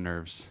in those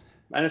nerves?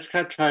 I just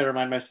kind of try to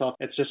remind myself,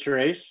 it's just a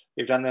race.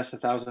 You've done this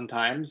 1,000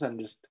 times and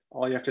just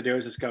all you have to do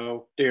is just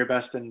go do your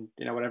best and,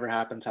 whatever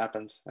happens,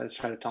 happens. I just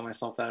try to tell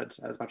myself that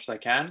as much as I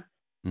can.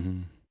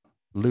 Mm-hmm.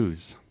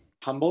 Lose.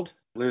 Humbled.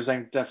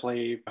 Losing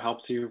definitely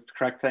helps you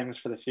correct things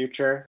for the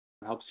future,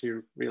 helps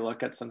you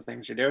relook at some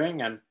things you're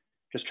doing and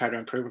just try to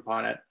improve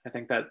upon it. I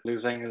think that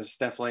losing is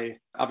definitely,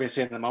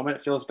 obviously in the moment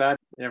it feels bad.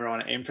 You never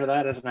want to aim for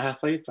that as an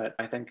athlete, but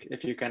I think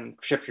if you can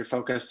shift your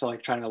focus to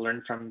like trying to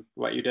learn from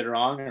what you did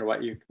wrong or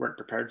what you weren't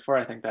prepared for,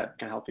 I think that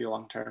can help you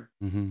long term.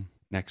 Mm-hmm.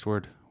 Next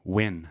word,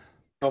 win.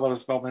 All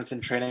those moments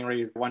in training where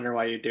you wonder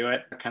why you do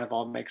it, it kind of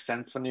all makes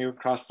sense when you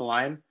cross the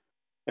line.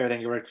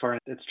 Everything you worked for,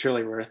 it's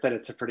truly worth it.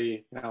 It's a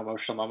pretty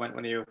emotional moment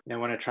when you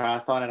win a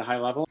triathlon at a high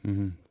level.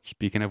 Mm-hmm.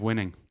 Speaking of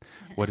winning,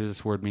 what does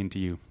this word mean to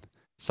you?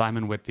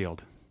 Simon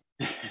Whitfield.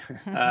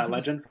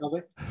 Legend,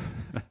 probably.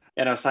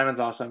 Simon's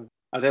awesome.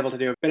 I was able to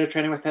do a bit of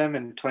training with him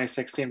in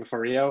 2016 before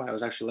Rio. I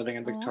was actually living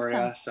in Victoria,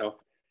 awesome. So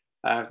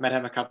I've met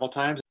him a couple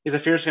times. He's a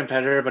fierce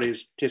competitor, but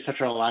he's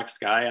such a relaxed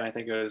guy, and I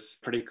think it was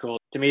pretty cool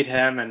to meet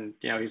him. And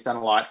he's done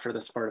a lot for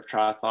the sport of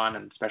triathlon,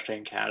 and especially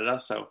in Canada.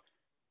 So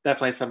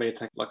definitely somebody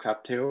to look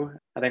up to.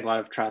 I think a lot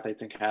of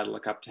triathletes in Canada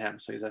look up to him.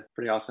 So he's a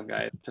pretty awesome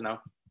guy to know.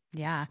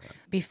 Yeah.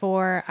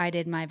 Before I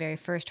did my very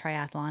first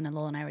triathlon, and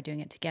Lowell and I were doing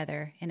it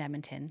together in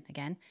Edmonton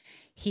again,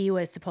 he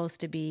was supposed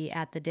to be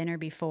at the dinner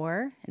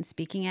before and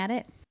speaking at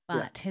it,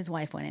 but his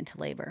wife went into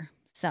labor.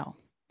 So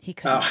he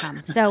couldn't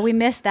come. So we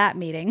missed that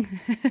meeting.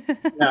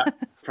 Yeah,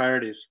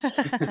 priorities.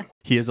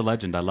 He is a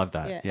legend. I love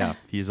that. Yeah.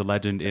 He's a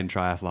legend in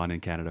triathlon in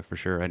Canada for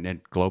sure.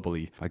 And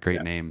globally, a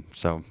great name.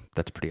 So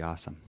that's pretty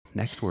awesome.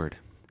 Next word.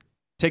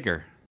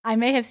 Tigger. I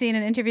may have seen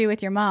an interview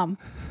with your mom.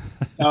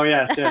 Oh,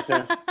 yes.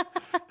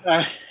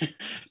 It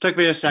took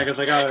me a second. I was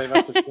like, oh, they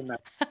must have seen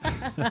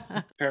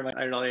that. Apparently,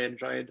 I really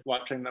enjoyed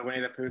watching the Winnie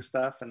the Pooh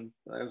stuff, and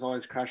I was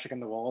always crashing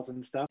into walls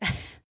and stuff.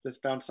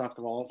 Just bounced off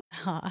the walls.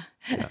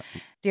 Yeah.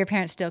 Do your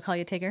parents still call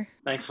you Tigger?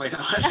 Thankfully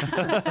not.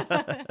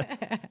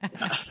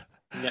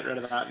 Get rid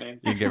of that name.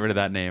 You can get rid of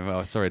that name.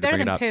 Oh, sorry It's to better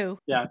bring it than up. Pooh.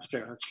 Yeah, it's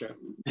true. That's true.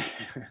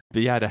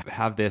 But yeah, to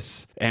have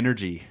this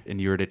energy and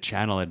you were to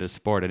channel it into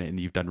sport and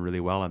you've done really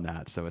well in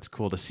that. So it's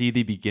cool to see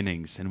the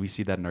beginnings, and we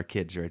see that in our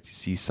kids, right? To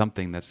see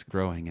something that's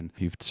growing, and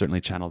you've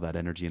certainly channeled that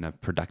energy in a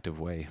productive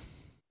way.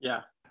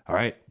 Yeah. All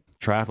right.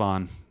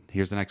 Triathlon.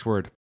 Here's the next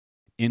word.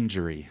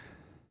 Injury.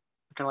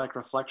 Kind of like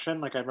reflection.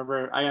 Like I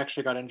remember I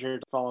actually got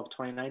injured fall of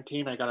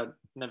 2019. I got a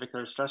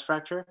navicular stress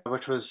fracture,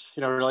 which was,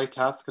 really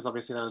tough because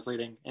obviously that was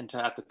leading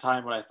into at the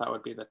time what I thought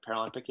would be the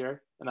Paralympic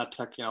year. And that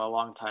took, a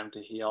long time to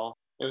heal.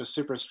 It was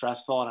super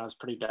stressful and I was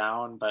pretty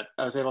down, but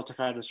I was able to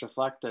kind of just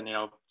reflect and,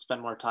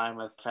 spend more time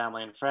with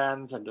family and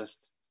friends and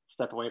just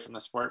step away from the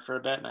sport for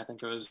a bit. And I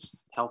think it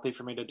was healthy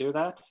for me to do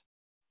that.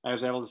 I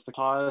was able just to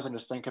pause and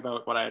just think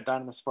about what I had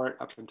done in the sport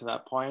up until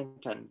that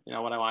point and,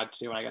 what I wanted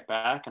to do when I get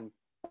back. And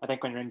I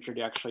think when you're injured,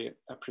 you actually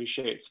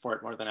appreciate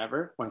sport more than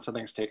ever when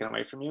something's taken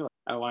away from you.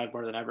 I wanted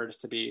more than ever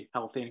just to be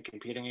healthy and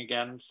competing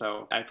again.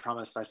 So I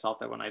promised myself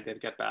that when I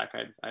did get back,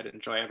 I'd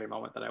enjoy every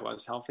moment that I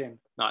was healthy and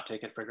not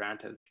take it for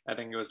granted. I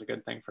think it was a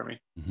good thing for me.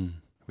 Mm-hmm.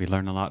 We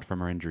learn a lot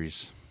from our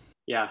injuries.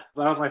 Yeah,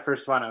 that was my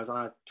first one. I was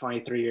on a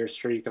 23-year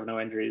streak of no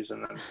injuries,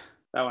 and then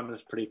that one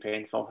was pretty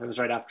painful. It was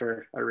right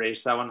after a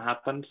race that one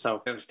happened,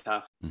 so it was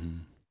tough. Mm-hmm.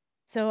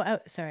 So,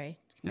 sorry.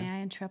 May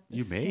I interrupt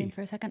this game for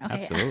a second? Okay.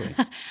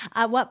 Absolutely.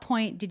 At what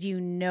point did you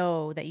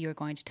know that you were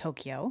going to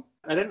Tokyo?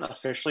 I didn't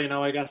officially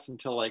know, I guess,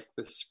 until like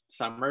this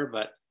summer,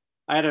 but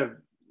I had a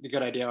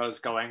good idea I was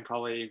going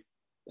probably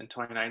in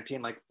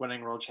 2019, like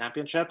winning world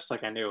championships.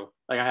 Like I knew,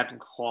 like I hadn't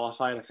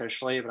qualified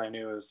officially, but I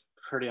knew it was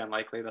pretty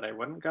unlikely that I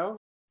wouldn't go.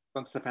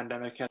 Once the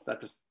pandemic hit,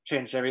 that just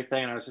changed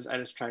everything. And I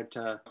just tried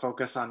to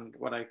focus on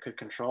what I could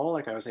control.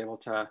 Like I was able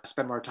to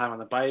spend more time on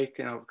the bike,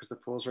 because the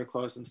pools were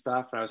closed and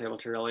stuff. And I was able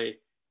to really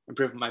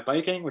improve my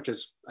biking, which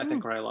is, I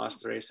think, where I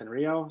lost the race in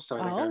Rio. So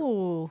I think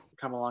I've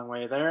come a long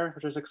way there,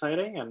 which is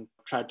exciting, and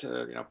tried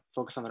to,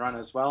 focus on the run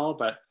as well,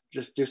 but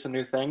just do some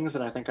new things.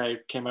 And I think I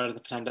came out of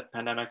the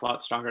pandemic a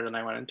lot stronger than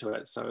I went into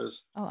it. So I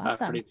was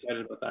pretty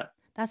excited about that.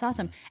 That's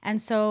awesome.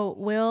 And so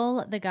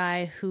will the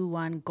guy who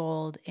won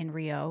gold in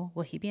Rio,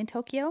 will he be in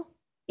Tokyo?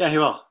 Yeah, he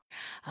will.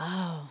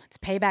 Oh, it's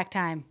payback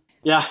time.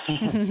 Yeah.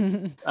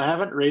 I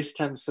haven't raced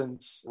him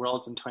since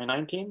Worlds in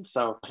 2019,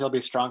 so he'll be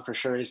strong for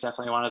sure. He's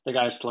definitely one of the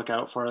guys to look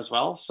out for as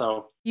well.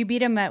 So you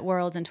beat him at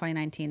Worlds in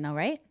 2019 though,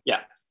 right?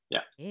 Yeah.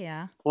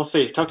 We'll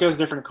see. Tokyo's a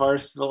different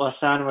course. The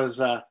Lausanne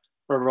was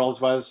where Worlds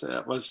was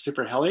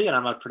super hilly, and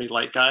I'm a pretty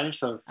light guy,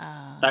 so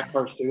that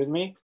course suited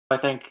me. I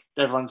think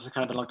everyone's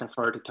kind of been looking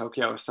forward to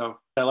Tokyo, so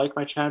I like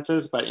my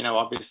chances, but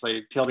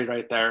obviously he'll be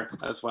right there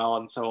as well,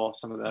 and so will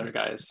some of the other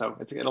guys, so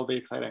it'll be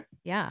exciting.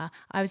 Yeah,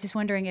 I was just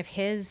wondering if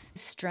his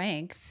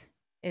strength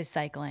is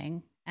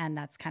cycling, and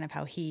that's kind of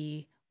how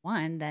he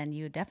won, then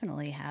you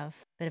definitely have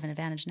a bit of an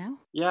advantage now.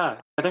 Yeah,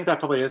 I think that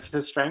probably is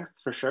his strength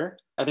for sure.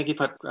 I think he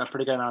put a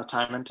pretty good amount of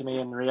time into me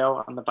in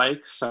Rio on the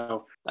bike.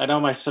 So I know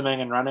my swimming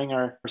and running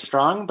are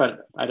strong,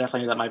 but I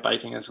definitely knew that my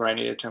biking is where I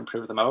needed to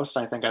improve the most.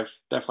 I think I've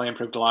definitely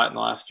improved a lot in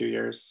the last few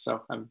years.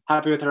 So I'm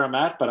happy with where I'm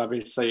at, but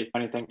obviously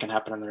anything can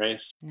happen in the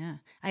race. Yeah.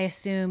 I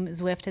assume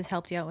Zwift has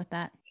helped you out with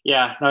that.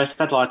 Yeah, no, I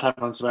spent a lot of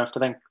time on Zwift. I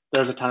think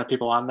there's a ton of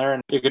people on there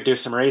and you could do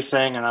some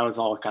racing, and that was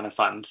all kind of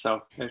fun.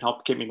 So it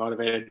helped keep me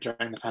motivated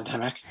during the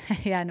pandemic.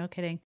 Yeah, no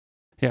kidding.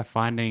 Yeah,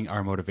 finding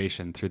our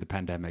motivation through the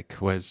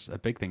pandemic was a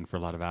big thing for a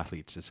lot of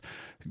athletes, is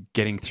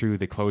getting through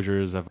the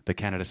closures of the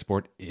Canada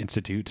Sport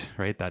Institute,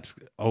 right? That's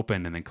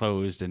open and then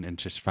closed, and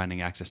just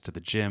finding access to the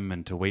gym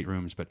and to weight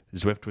rooms, but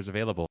Zwift was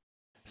available.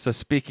 So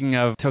speaking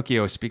of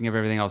Tokyo, speaking of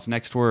everything else,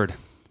 next word,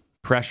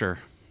 pressure.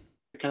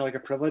 Kind of like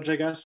a privilege, I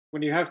guess.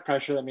 When you have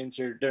pressure, that means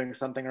you're doing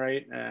something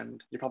right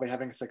and you're probably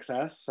having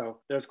success. So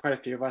there's quite a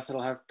few of us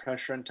that'll have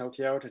pressure in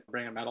Tokyo to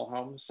bring a medal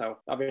home. So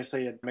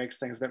obviously it makes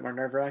things a bit more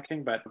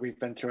nerve-wracking, but we've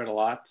been through it a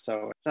lot.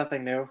 So it's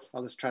nothing new.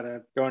 I'll just try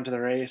to go into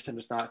the race and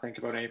just not think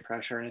about any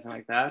pressure or anything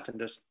like that, and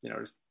just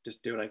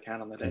do what I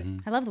can on the day.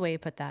 Mm-hmm. I love the way you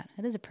put that.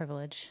 It is a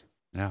privilege.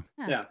 Yeah.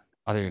 Yeah. I thought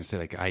you were going to say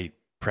like I eat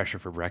pressure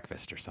for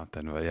breakfast or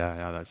something. But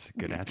yeah, that's a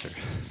good answer.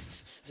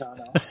 No.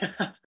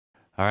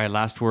 All right,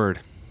 last word.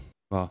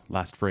 Well,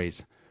 last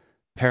phrase.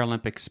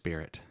 Paralympic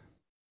spirit.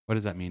 What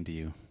does that mean to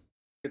you?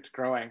 It's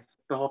growing.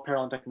 The whole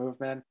Paralympic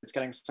movement, it's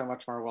getting so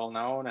much more well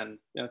known. And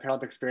the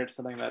Paralympic spirit is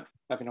something that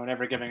of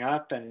never giving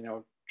up and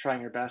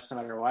trying your best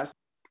no matter what.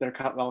 They're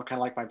kind of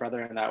like my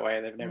brother in that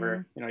way. They've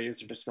never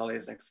used their disability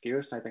as an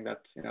excuse. I think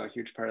that's a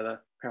huge part of the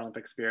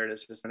Paralympic spirit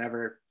is just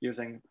never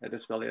using a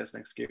disability as an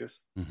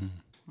excuse. Mm-hmm.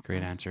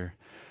 Great answer.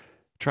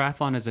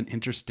 Triathlon is an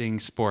interesting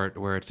sport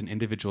where it's an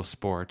individual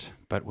sport,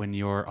 but when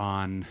you're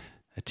on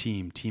a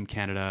Team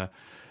Canada,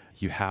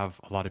 you have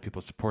a lot of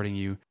people supporting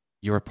you.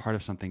 You're a part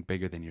of something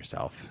bigger than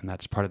yourself, and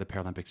that's part of the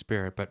Paralympic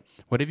spirit. But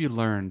what have you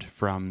learned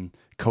from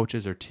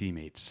coaches or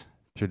teammates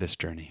through this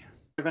journey?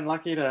 I've been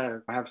lucky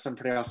to have some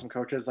pretty awesome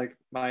coaches. Like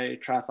my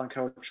triathlon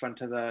coach went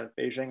to the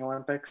Beijing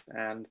Olympics,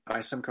 and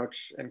my swim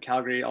coach in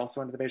Calgary also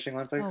went to the Beijing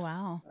Olympics. Oh,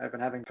 wow. I've been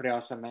having pretty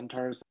awesome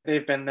mentors.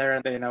 They've been there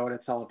and they know what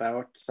it's all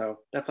about. So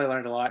definitely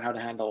learned a lot how to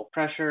handle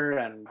pressure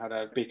and how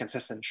to be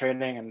consistent in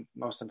training, and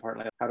most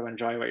importantly, how to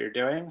enjoy what you're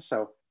doing.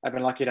 So I've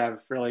been lucky to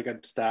have really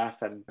good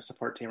staff and a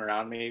support team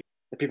around me.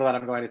 The people that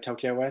I'm going to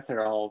Tokyo with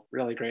are all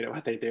really great at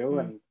what they do,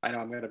 and I know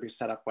I'm going to be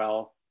set up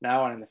well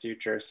now and in the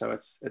future. So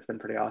it's been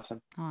pretty awesome.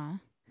 Aww.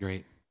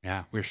 Great.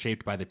 Yeah, we're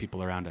shaped by the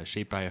people around us,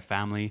 shaped by a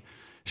family,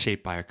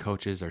 shaped by our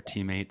coaches, our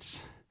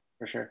teammates.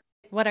 For sure.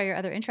 What are your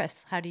other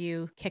interests? How do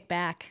you kick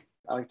back?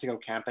 I like to go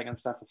camping and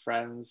stuff with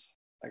friends.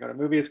 I go to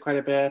movies quite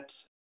a bit.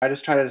 I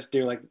just try to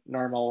do like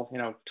normal,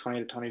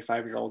 20 to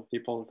 25-year-old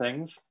people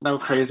things. No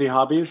crazy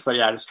hobbies, but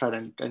yeah, I just try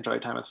to enjoy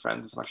time with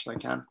friends as much as I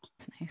can.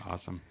 That's nice.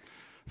 Awesome.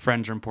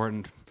 Friends are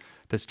important.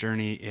 This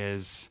journey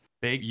is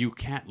big. You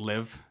can't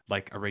live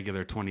like a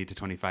regular 20 to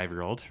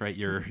 25-year-old, right?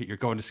 You're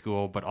going to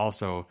school, but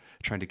also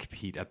trying to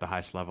compete at the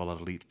highest level at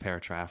elite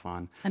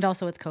paratriathlon. And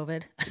also it's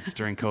COVID. It's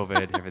during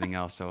COVID, everything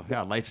else. So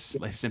yeah,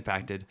 life's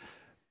impacted,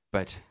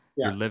 but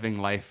you're living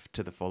life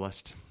to the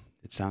fullest.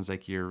 It sounds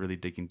like you're really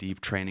digging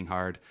deep, training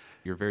hard.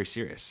 You're very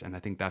serious. And I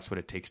think that's what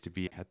it takes to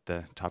be at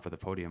the top of the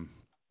podium.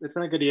 It's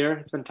been a good year.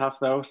 It's been tough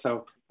though.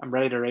 So I'm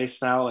ready to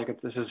race now. Like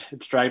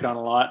it's dragged on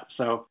a lot.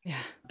 So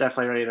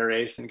definitely ready to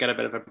race and get a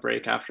bit of a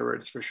break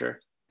afterwards for sure.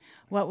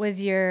 What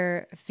was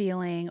your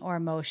feeling or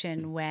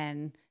emotion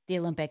when the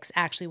Olympics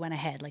actually went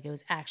ahead? Like it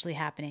was actually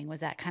happening.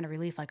 Was that kind of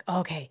relief? Like,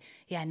 okay,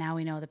 yeah, now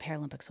we know the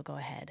Paralympics will go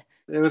ahead.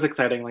 It was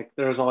exciting. Like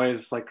there was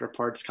always like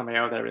reports coming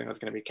out that everything was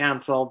going to be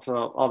canceled. So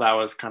all that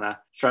was kind of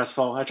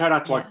stressful. I try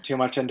not to look too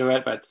much into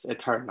it, but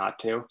it's hard not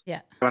to.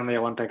 Yeah. When the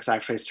Olympics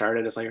actually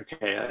started, it's like,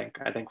 okay,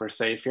 I think we're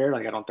safe here.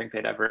 Like I don't think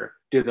they'd ever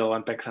do the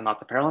Olympics and not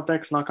the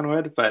Paralympics, knock on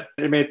wood. But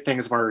it made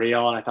things more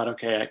real. And I thought,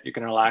 okay, you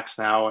can relax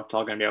now. It's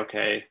all going to be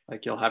okay.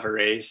 Like you'll have a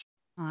race.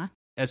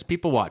 As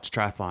people watch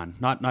triathlon,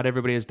 not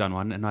everybody has done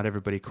one and not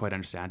everybody quite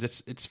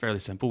understands. It's fairly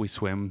simple. We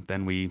swim,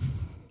 then we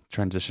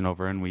transition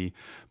over and we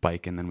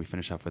bike, and then we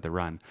finish off with a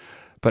run.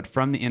 But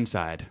from the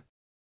inside,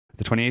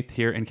 the 28th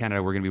here in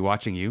Canada, we're going to be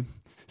watching you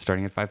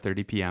starting at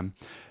 5:30 p.m.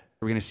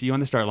 We're going to see you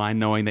on the start line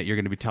knowing that you're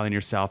going to be telling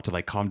yourself to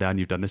like calm down.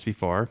 You've done this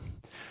before.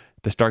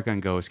 The start gun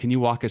goes. Can you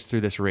walk us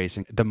through this race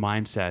and the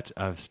mindset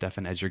of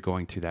Stefan as you're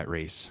going through that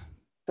race?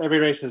 Every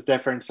race is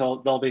different,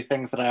 so there'll be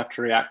things that I have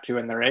to react to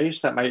in the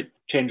race that might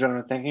change what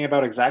I'm thinking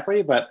about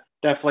exactly, but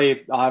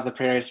definitely I'll have the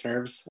pre-race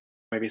nerves.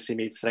 Maybe see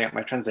me setting up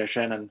my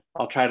transition, and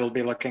I'll try to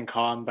be looking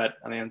calm, but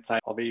on the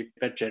inside I'll be a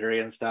bit jittery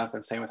and stuff,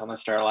 and same with on the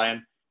start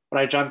line.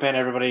 When I jump in,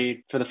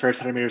 everybody for the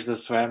first 100 meters of the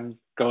swim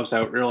goes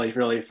out really,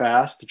 really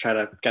fast to try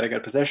to get a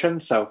good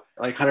position. So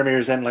like 100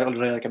 meters in,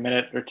 literally like a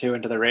minute or two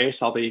into the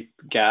race, I'll be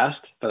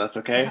gassed, but that's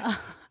okay.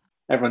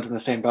 Everyone's in the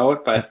same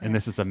boat. And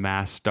this is the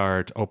mass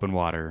start, open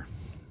water.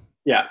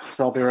 Yeah,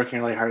 so I'll be working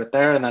really hard at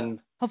there, and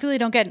then hopefully you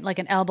don't get like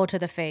an elbow to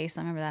the face.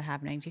 I remember that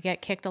happening. Do you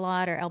get kicked a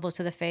lot or elbows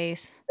to the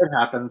face? It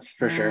happens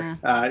for sure.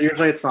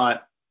 Usually it's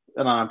not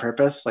on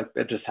purpose. Like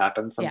it just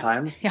happens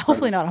sometimes. Yeah,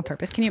 hopefully not on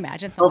purpose. Can you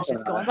imagine someone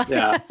just going by?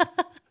 Yeah.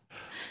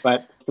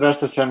 But the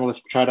rest of the swim, we'll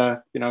just try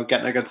to,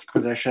 get in a good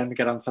position,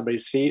 get on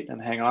somebody's feet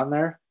and hang on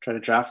there, try to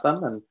draft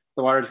them. And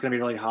the water is going to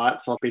be really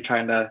hot, so I'll be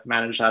trying to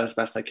manage that as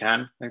best I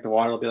can. I think the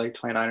water will be like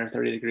 29 or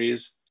 30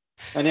 degrees.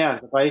 And yeah,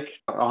 the bike,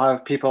 I'll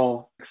have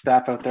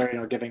staff out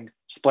there, giving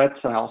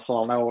splits, and also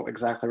I'll know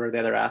exactly where the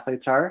other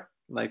athletes are,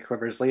 like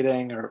whoever's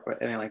leading or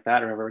anything like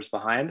that, or whoever's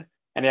behind.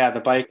 And yeah,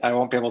 the bike, I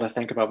won't be able to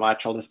think about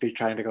much. I'll just be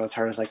trying to go as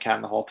hard as I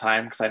can the whole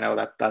time, because I know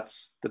that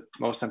that's the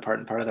most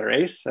important part of the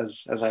race.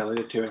 As I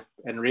alluded to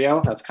in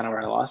Rio, that's kind of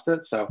where I lost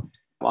it. So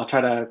I'll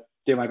try to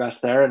do my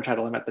best there and try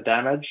to limit the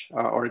damage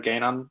or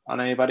gain on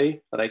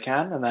anybody that I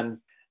can. And then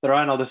the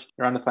run, I'll just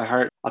run with my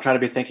heart. I'll try to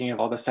be thinking of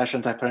all the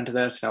sessions I put into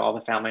this, all the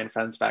family and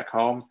friends back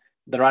home.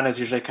 The run is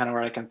usually kind of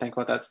where I can think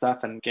about that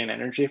stuff and gain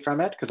energy from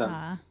it, because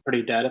I'm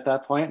pretty dead at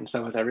that point, and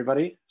so is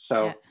everybody.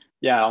 So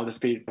yeah, I'll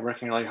just be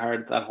working really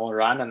hard that whole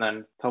run, and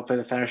then hopefully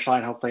the finish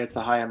line, hopefully it's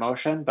a high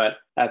emotion. But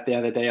at the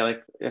end of the day,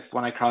 like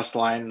when I cross the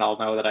line, I'll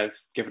know that I've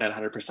given it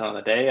 100% of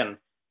the day, and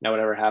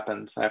whatever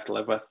happens, I have to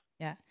live with.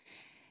 Yeah.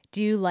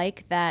 Do you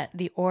like that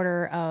the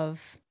order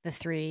of the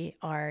three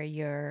are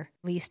your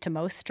least to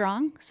most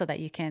strong, so that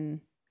you can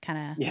kind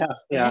of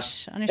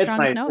finish on your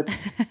strongest note?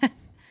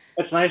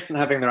 It's nice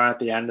having the run at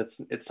the end.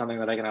 It's something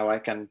that I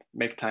can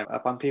make time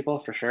up on people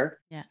for sure.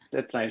 Yeah.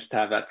 It's nice to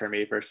have that for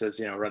me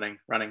versus,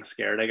 running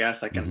scared, I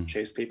guess. I can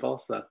chase people.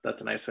 So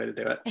that's a nice way to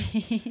do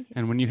it.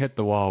 And when you hit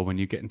the wall, when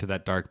you get into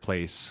that dark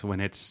place, when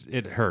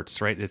it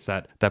hurts, right? It's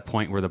that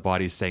point where the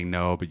body's saying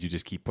no, but you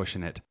just keep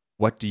pushing it.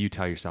 What do you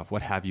tell yourself?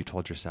 What have you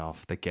told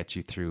yourself that gets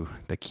you through,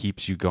 that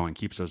keeps you going,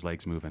 keeps those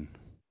legs moving?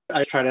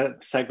 I try to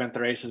segment the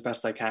race as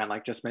best I can.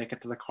 Like just make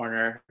it to the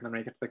corner, and then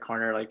make it to the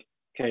corner, like,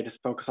 okay,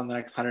 just focus on the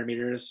next 100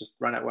 meters, just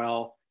run it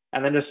well.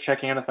 And then just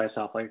checking in with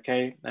myself, like,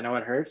 okay, I know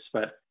it hurts,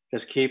 but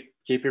just keep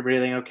your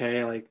breathing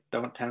okay. Like,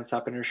 don't tense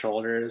up in your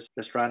shoulders.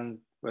 Just run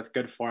with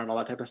good form, all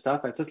that type of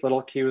stuff. It's just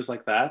little cues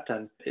like that.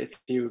 And if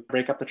you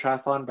break up the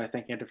triathlon by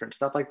thinking of different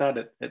stuff like that,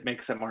 it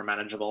makes it more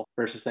manageable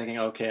versus thinking,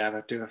 okay, I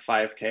have to do a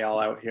 5K all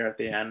out here at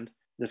the end.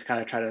 Just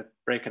kind of try to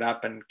break it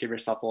up and give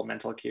yourself little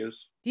mental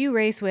cues. Do you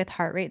race with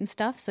heart rate and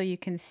stuff so you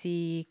can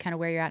see kind of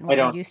where you're at and what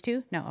you're used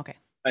to? No, okay.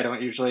 I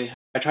don't usually.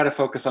 I try to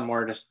focus on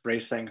more just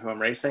racing who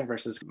I'm racing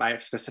versus my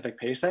specific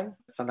pacing.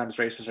 Sometimes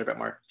races are a bit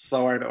more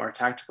slower, a bit more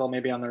tactical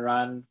maybe on the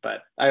run,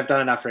 but I've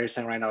done enough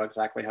racing where I know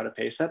exactly how to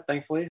pace it,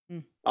 thankfully.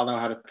 I'll know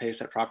how to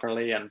pace it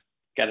properly and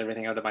get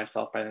everything out of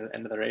myself by the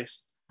end of the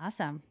race.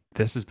 Awesome.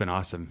 This has been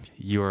awesome.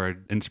 You are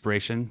an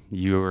inspiration.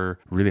 You're a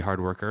really hard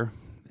worker.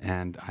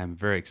 And I'm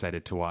very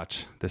excited to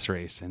watch this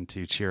race and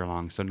to cheer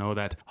along. So know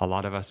that a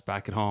lot of us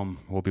back at home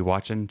will be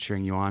watching,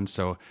 cheering you on.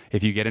 So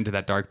if you get into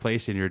that dark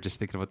place and you're just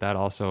thinking about that,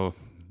 also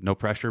no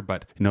pressure,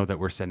 but know that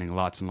we're sending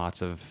lots and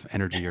lots of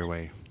energy your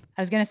way.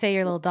 I was going to say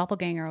your little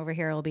doppelganger over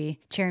here will be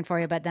cheering for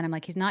you, but then I'm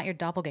like, he's not your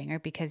doppelganger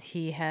because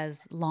he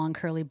has long,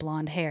 curly,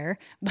 blonde hair,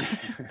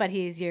 but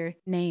he's your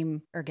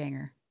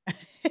name-erganger.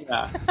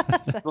 Yeah.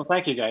 Well,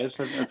 thank you guys.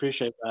 I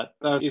appreciate that.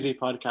 That was an easy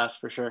podcast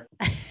for sure.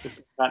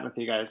 Just chatting with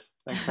you guys.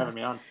 Thanks for having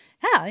me on.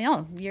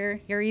 Yeah,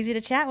 you're easy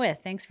to chat with.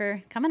 Thanks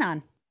for coming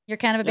on. You're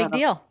kind of a big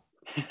deal.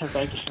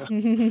 Thank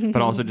you.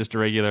 But also just a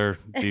regular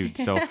dude.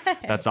 So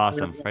that's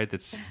awesome, right?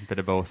 It's a bit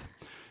of both.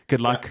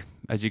 Good luck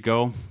as you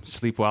go.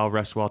 Sleep well,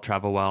 rest well,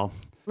 travel well.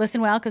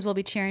 Listen well, because we'll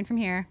be cheering from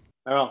here.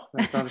 Oh,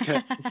 that sounds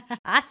good.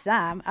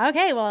 Awesome.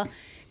 Okay, well,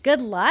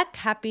 good luck.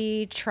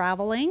 Happy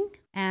traveling.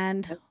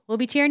 And we'll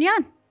be cheering you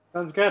on.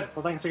 Sounds good.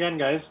 Well, thanks again,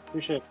 guys.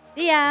 Appreciate it.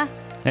 See ya.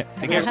 Hey,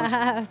 thank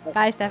you.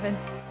 Bye, Stefan.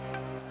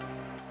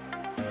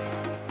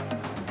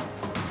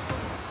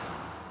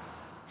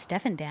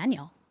 Stefan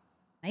Daniel.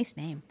 Nice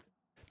name.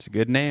 It's a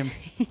good name.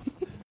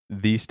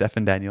 The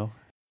Stefan Daniel.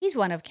 He's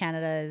one of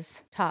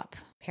Canada's top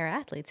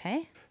para-athletes,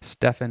 hey?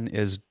 Stefan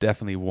is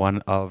definitely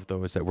one of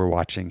those that we're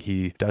watching.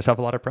 He does have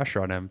a lot of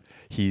pressure on him.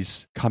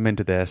 He's come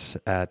into this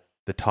at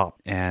the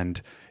top,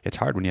 and it's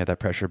hard when you have that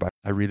pressure, but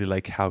I really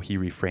like how he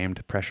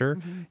reframed pressure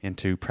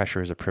into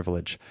pressure as a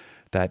privilege,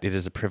 that it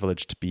is a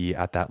privilege to be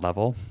at that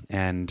level.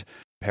 And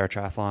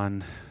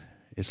paratriathlon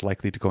is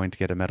likely going to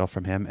get a medal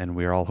from him, and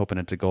we're all hoping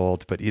it's a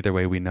gold, but either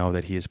way, we know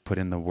that he has put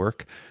in the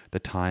work, the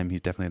time,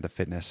 he's definitely the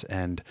fitness.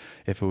 And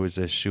if it was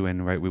a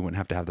shoe-in, right, we wouldn't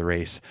have to have the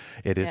race.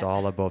 It is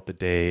all about the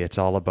day. It's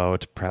all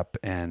about prep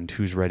and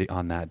who's ready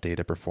on that day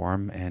to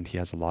perform. And he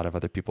has a lot of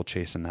other people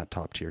chasing that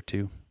top tier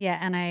too. Yeah,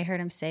 and I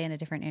heard him say in a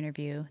different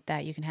interview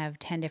that you can have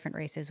 10 different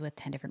races with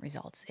 10 different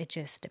results. It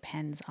just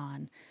depends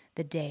on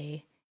the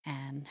day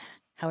and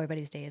how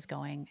everybody's day is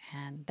going,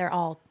 and they're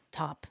all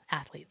top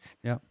athletes.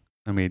 Yeah.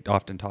 And we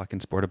often talk in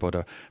sport about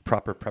a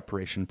proper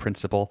preparation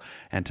principle,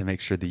 and to make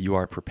sure that you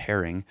are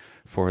preparing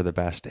for the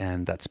best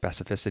and that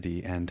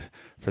specificity, and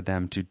for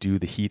them to do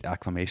the heat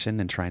acclimation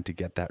and trying to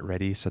get that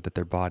ready so that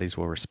their bodies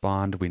will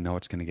respond. We know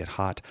it's going to get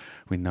hot.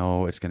 We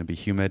know it's going to be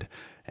humid,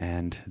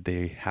 and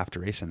they have to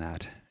race in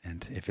that.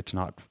 And if it's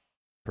not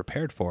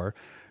prepared for,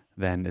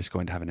 then it's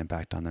going to have an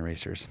impact on the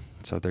racers.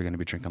 So they're going to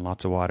be drinking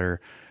lots of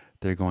water.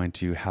 They're going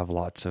to have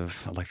lots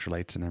of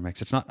electrolytes in their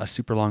mix. It's not a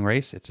super long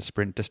race. It's a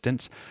sprint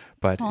distance,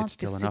 but it's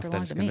still enough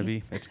that it's going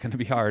to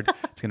be hard.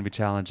 It's going to be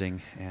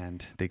challenging,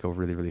 and they go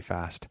really, really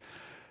fast.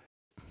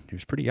 He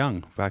was pretty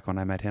young back when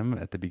I met him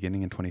at the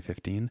beginning in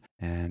 2015,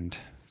 and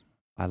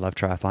I love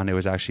triathlon. It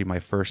was actually my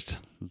first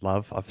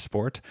love of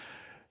sport.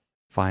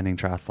 Finding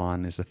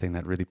triathlon is the thing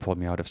that really pulled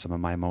me out of some of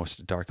my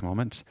most dark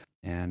moments,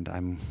 and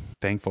I'm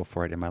thankful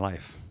for it in my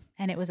life.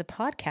 And it was a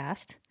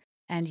podcast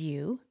and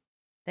you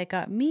that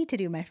got me to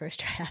do my first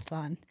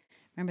triathlon.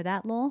 Remember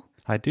that, Lowell?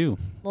 I do.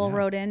 Lowell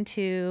wrote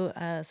into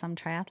some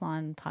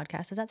triathlon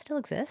podcast. Does that still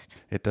exist?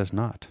 It does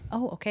not.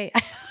 Oh, okay.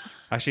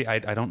 Actually,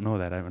 I don't know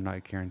that. I'm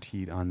not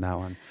guaranteed on that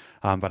one.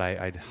 But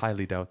I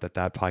highly doubt that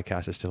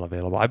podcast is still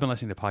available. I've been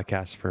listening to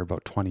podcasts for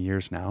about 20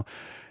 years now.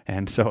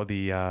 And so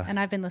and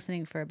I've been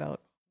listening for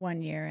about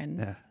 1 year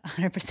and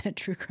 100%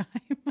 true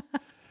crime.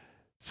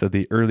 So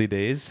the early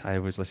days, I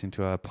was listening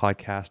to a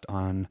podcast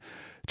on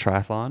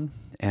triathlon,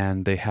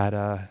 and they had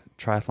a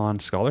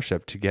triathlon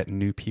scholarship to get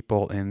new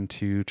people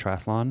into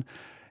triathlon.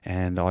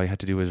 And all you had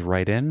to do was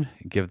write in,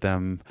 give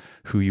them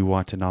who you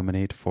want to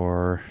nominate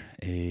for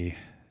a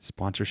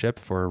sponsorship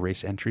for a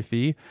race entry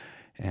fee.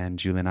 And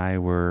Julie and I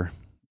were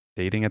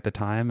dating at the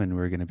time, and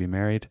we were going to be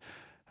married.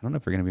 I don't know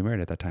if we're going to be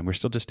married at that time. We're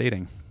still just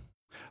dating.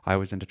 I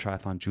was into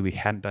triathlon. Julie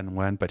hadn't done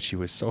one, but she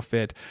was so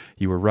fit.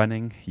 You were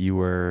running. You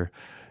were...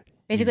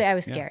 Basically, I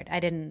was scared.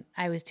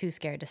 I was too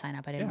scared to sign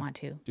up. I didn't want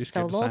to.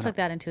 So Lowell took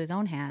that into his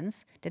own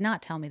hands, did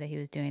not tell me that he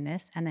was doing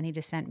this. And then he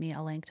just sent me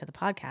a link to the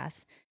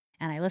podcast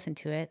and I listened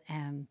to it.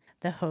 And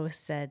the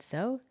host said,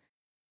 so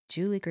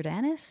Julie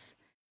Gurdanis,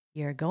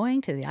 you're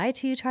going to the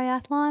ITU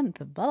triathlon,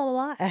 blah,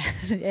 blah, blah,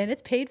 and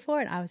it's paid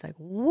for. And I was like,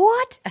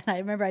 what? And I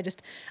remember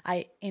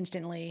I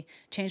instantly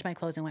changed my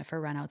clothes and went for a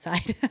run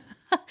outside.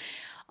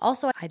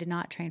 Also, I did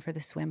not train for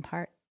the swim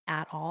part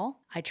at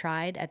all. I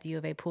tried at the U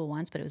of A pool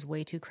once, but it was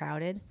way too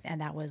crowded and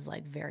that was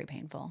like very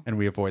painful. And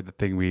we avoid the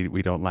thing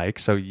we don't like.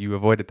 So you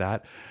avoided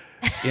that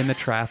in the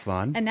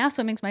triathlon. And now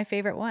swimming's my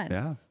favorite one.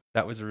 Yeah.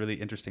 That was a really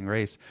interesting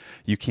race.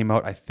 You came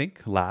out, I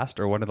think, last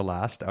or one of the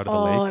last out of the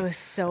lake. Oh, it was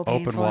so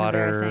painful. Open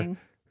water,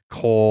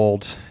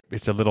 cold.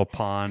 It's a little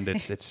pond.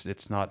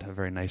 It's not a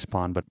very nice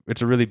pond, but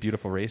it's a really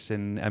beautiful race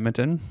in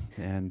Edmonton.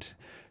 And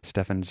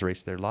Stefan's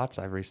raced there lots.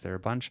 I've raced there a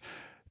bunch.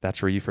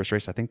 That's where you first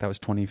raced. I think that was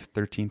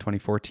 2013,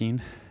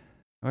 2014.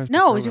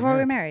 No, it was before we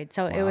were married.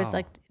 So it was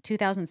like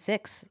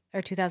 2006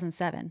 or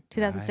 2007.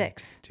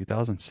 2006. Right.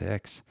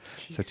 2006.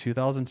 Jeez, so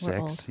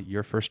 2006,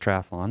 your first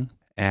triathlon.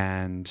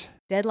 And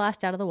dead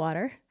last out of the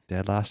water.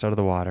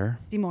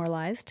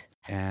 Demoralized.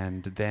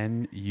 And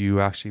then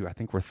you actually, I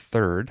think, were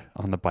third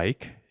on the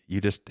bike. You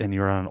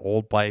were on an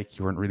old bike.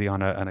 You weren't really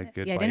on a good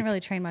bike. Yeah, I didn't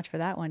really train much for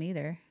that one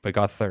either. But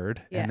got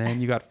third. Yeah. And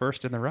then you got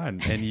first in the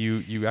run. And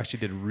you actually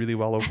did really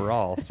well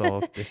overall.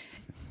 So,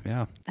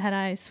 yeah. Had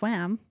I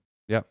swam.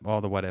 Yep,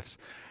 all the what ifs.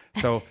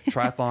 So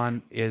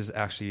triathlon is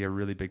actually a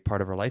really big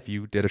part of our life.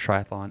 You did a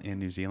triathlon in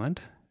New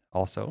Zealand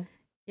also.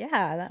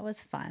 Yeah, that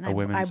was fun. A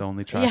women's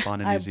only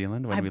triathlon in New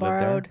Zealand when we lived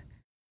there.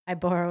 I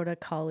borrowed a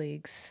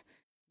colleague's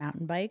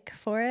mountain bike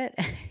for it.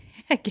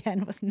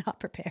 Again, was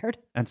not prepared.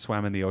 And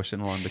swam in the ocean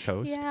along the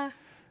coast. Yeah.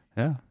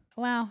 Yeah.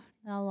 Wow.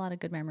 A lot of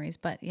good memories.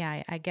 But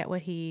yeah, I get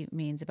what he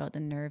means about the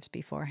nerves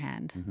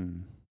beforehand. Mm-hmm.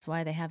 That's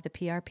why they have the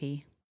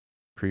PRP.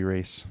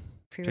 Pre-race.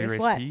 Pre-race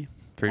what? Pee.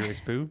 Pre-race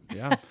poo.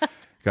 Yeah.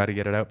 Got to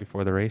get it out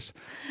before the race.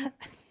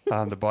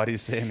 The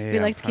body's saying, hey, we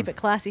like to keep it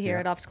classy here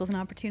at Obstacles and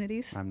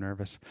Opportunities. I'm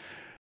nervous.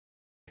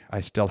 I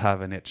still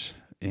have an itch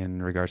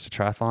in regards to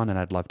triathlon, and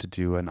I'd love to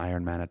do an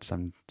Ironman at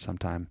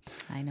sometime.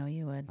 I know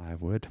you would. I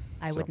would.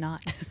 I would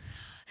not.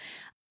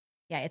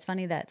 Yeah, it's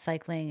funny that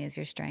cycling is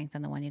your strength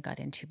and the one you got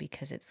into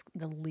because it's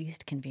the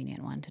least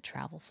convenient one to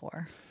travel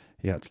for.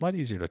 Yeah, it's a lot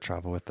easier to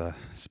travel with a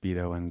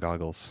Speedo and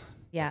goggles.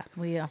 Yeah,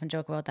 we often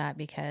joke about that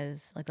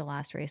because like the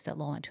last race that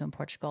Lowell went to in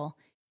Portugal,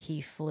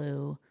 he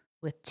flew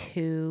with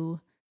 2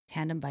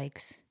 tandem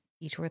bikes,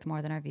 each worth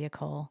more than our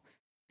vehicle,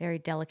 very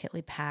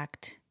delicately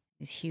packed,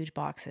 these huge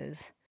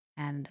boxes.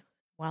 And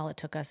while it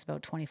took us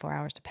about 24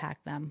 hours to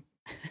pack them,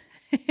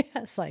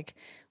 it's like,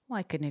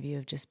 why couldn't you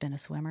have just been a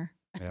swimmer?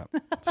 Yeah,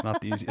 it's not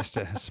the easiest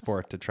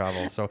sport to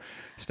travel. So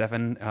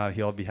Stefan,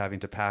 he'll be having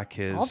to pack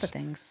his... all the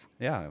things.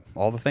 Yeah,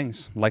 all the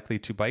things. Likely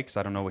 2 bikes.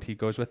 I don't know what he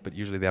goes with, but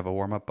usually they have a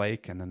warm-up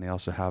bike, and then they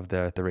also have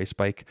the race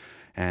bike,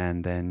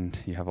 and then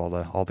you have all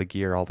the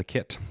gear, all the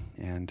kit,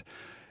 and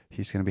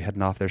he's going to be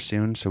heading off there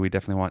soon. So we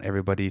definitely want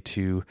everybody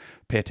to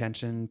pay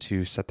attention,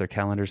 to set their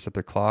calendars, set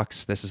their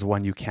clocks. This is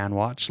one you can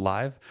watch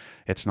live.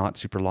 It's not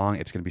super long.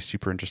 It's going to be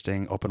super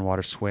interesting. Open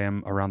water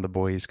swim around the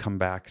buoys, come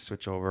back,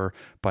 switch over,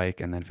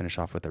 bike, and then finish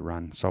off with a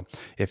run. So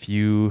if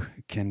you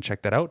can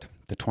check that out,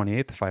 the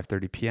 28th,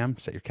 5:30 p.m.,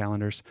 set your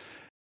calendars.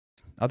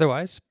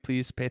 Otherwise,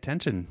 please pay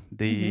attention.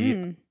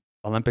 The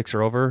Olympics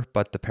are over,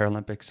 but the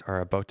Paralympics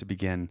are about to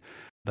begin.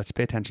 Let's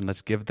pay attention.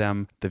 Let's give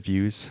them the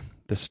views.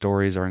 The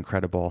stories are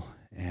incredible.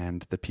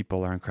 And the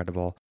people are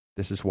incredible.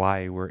 This is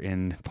why we're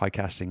in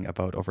podcasting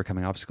about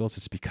overcoming obstacles.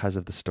 It's because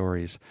of the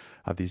stories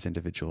of these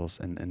individuals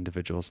and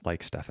individuals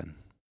like Stefan.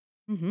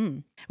 Mm-hmm.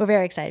 We're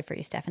very excited for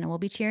you, Stefan, and we'll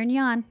be cheering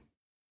you on.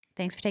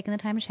 Thanks for taking the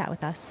time to chat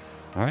with us.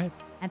 All right.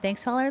 And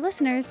thanks to all our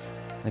listeners.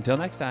 Until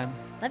next time.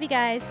 Love you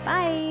guys.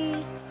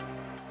 Bye.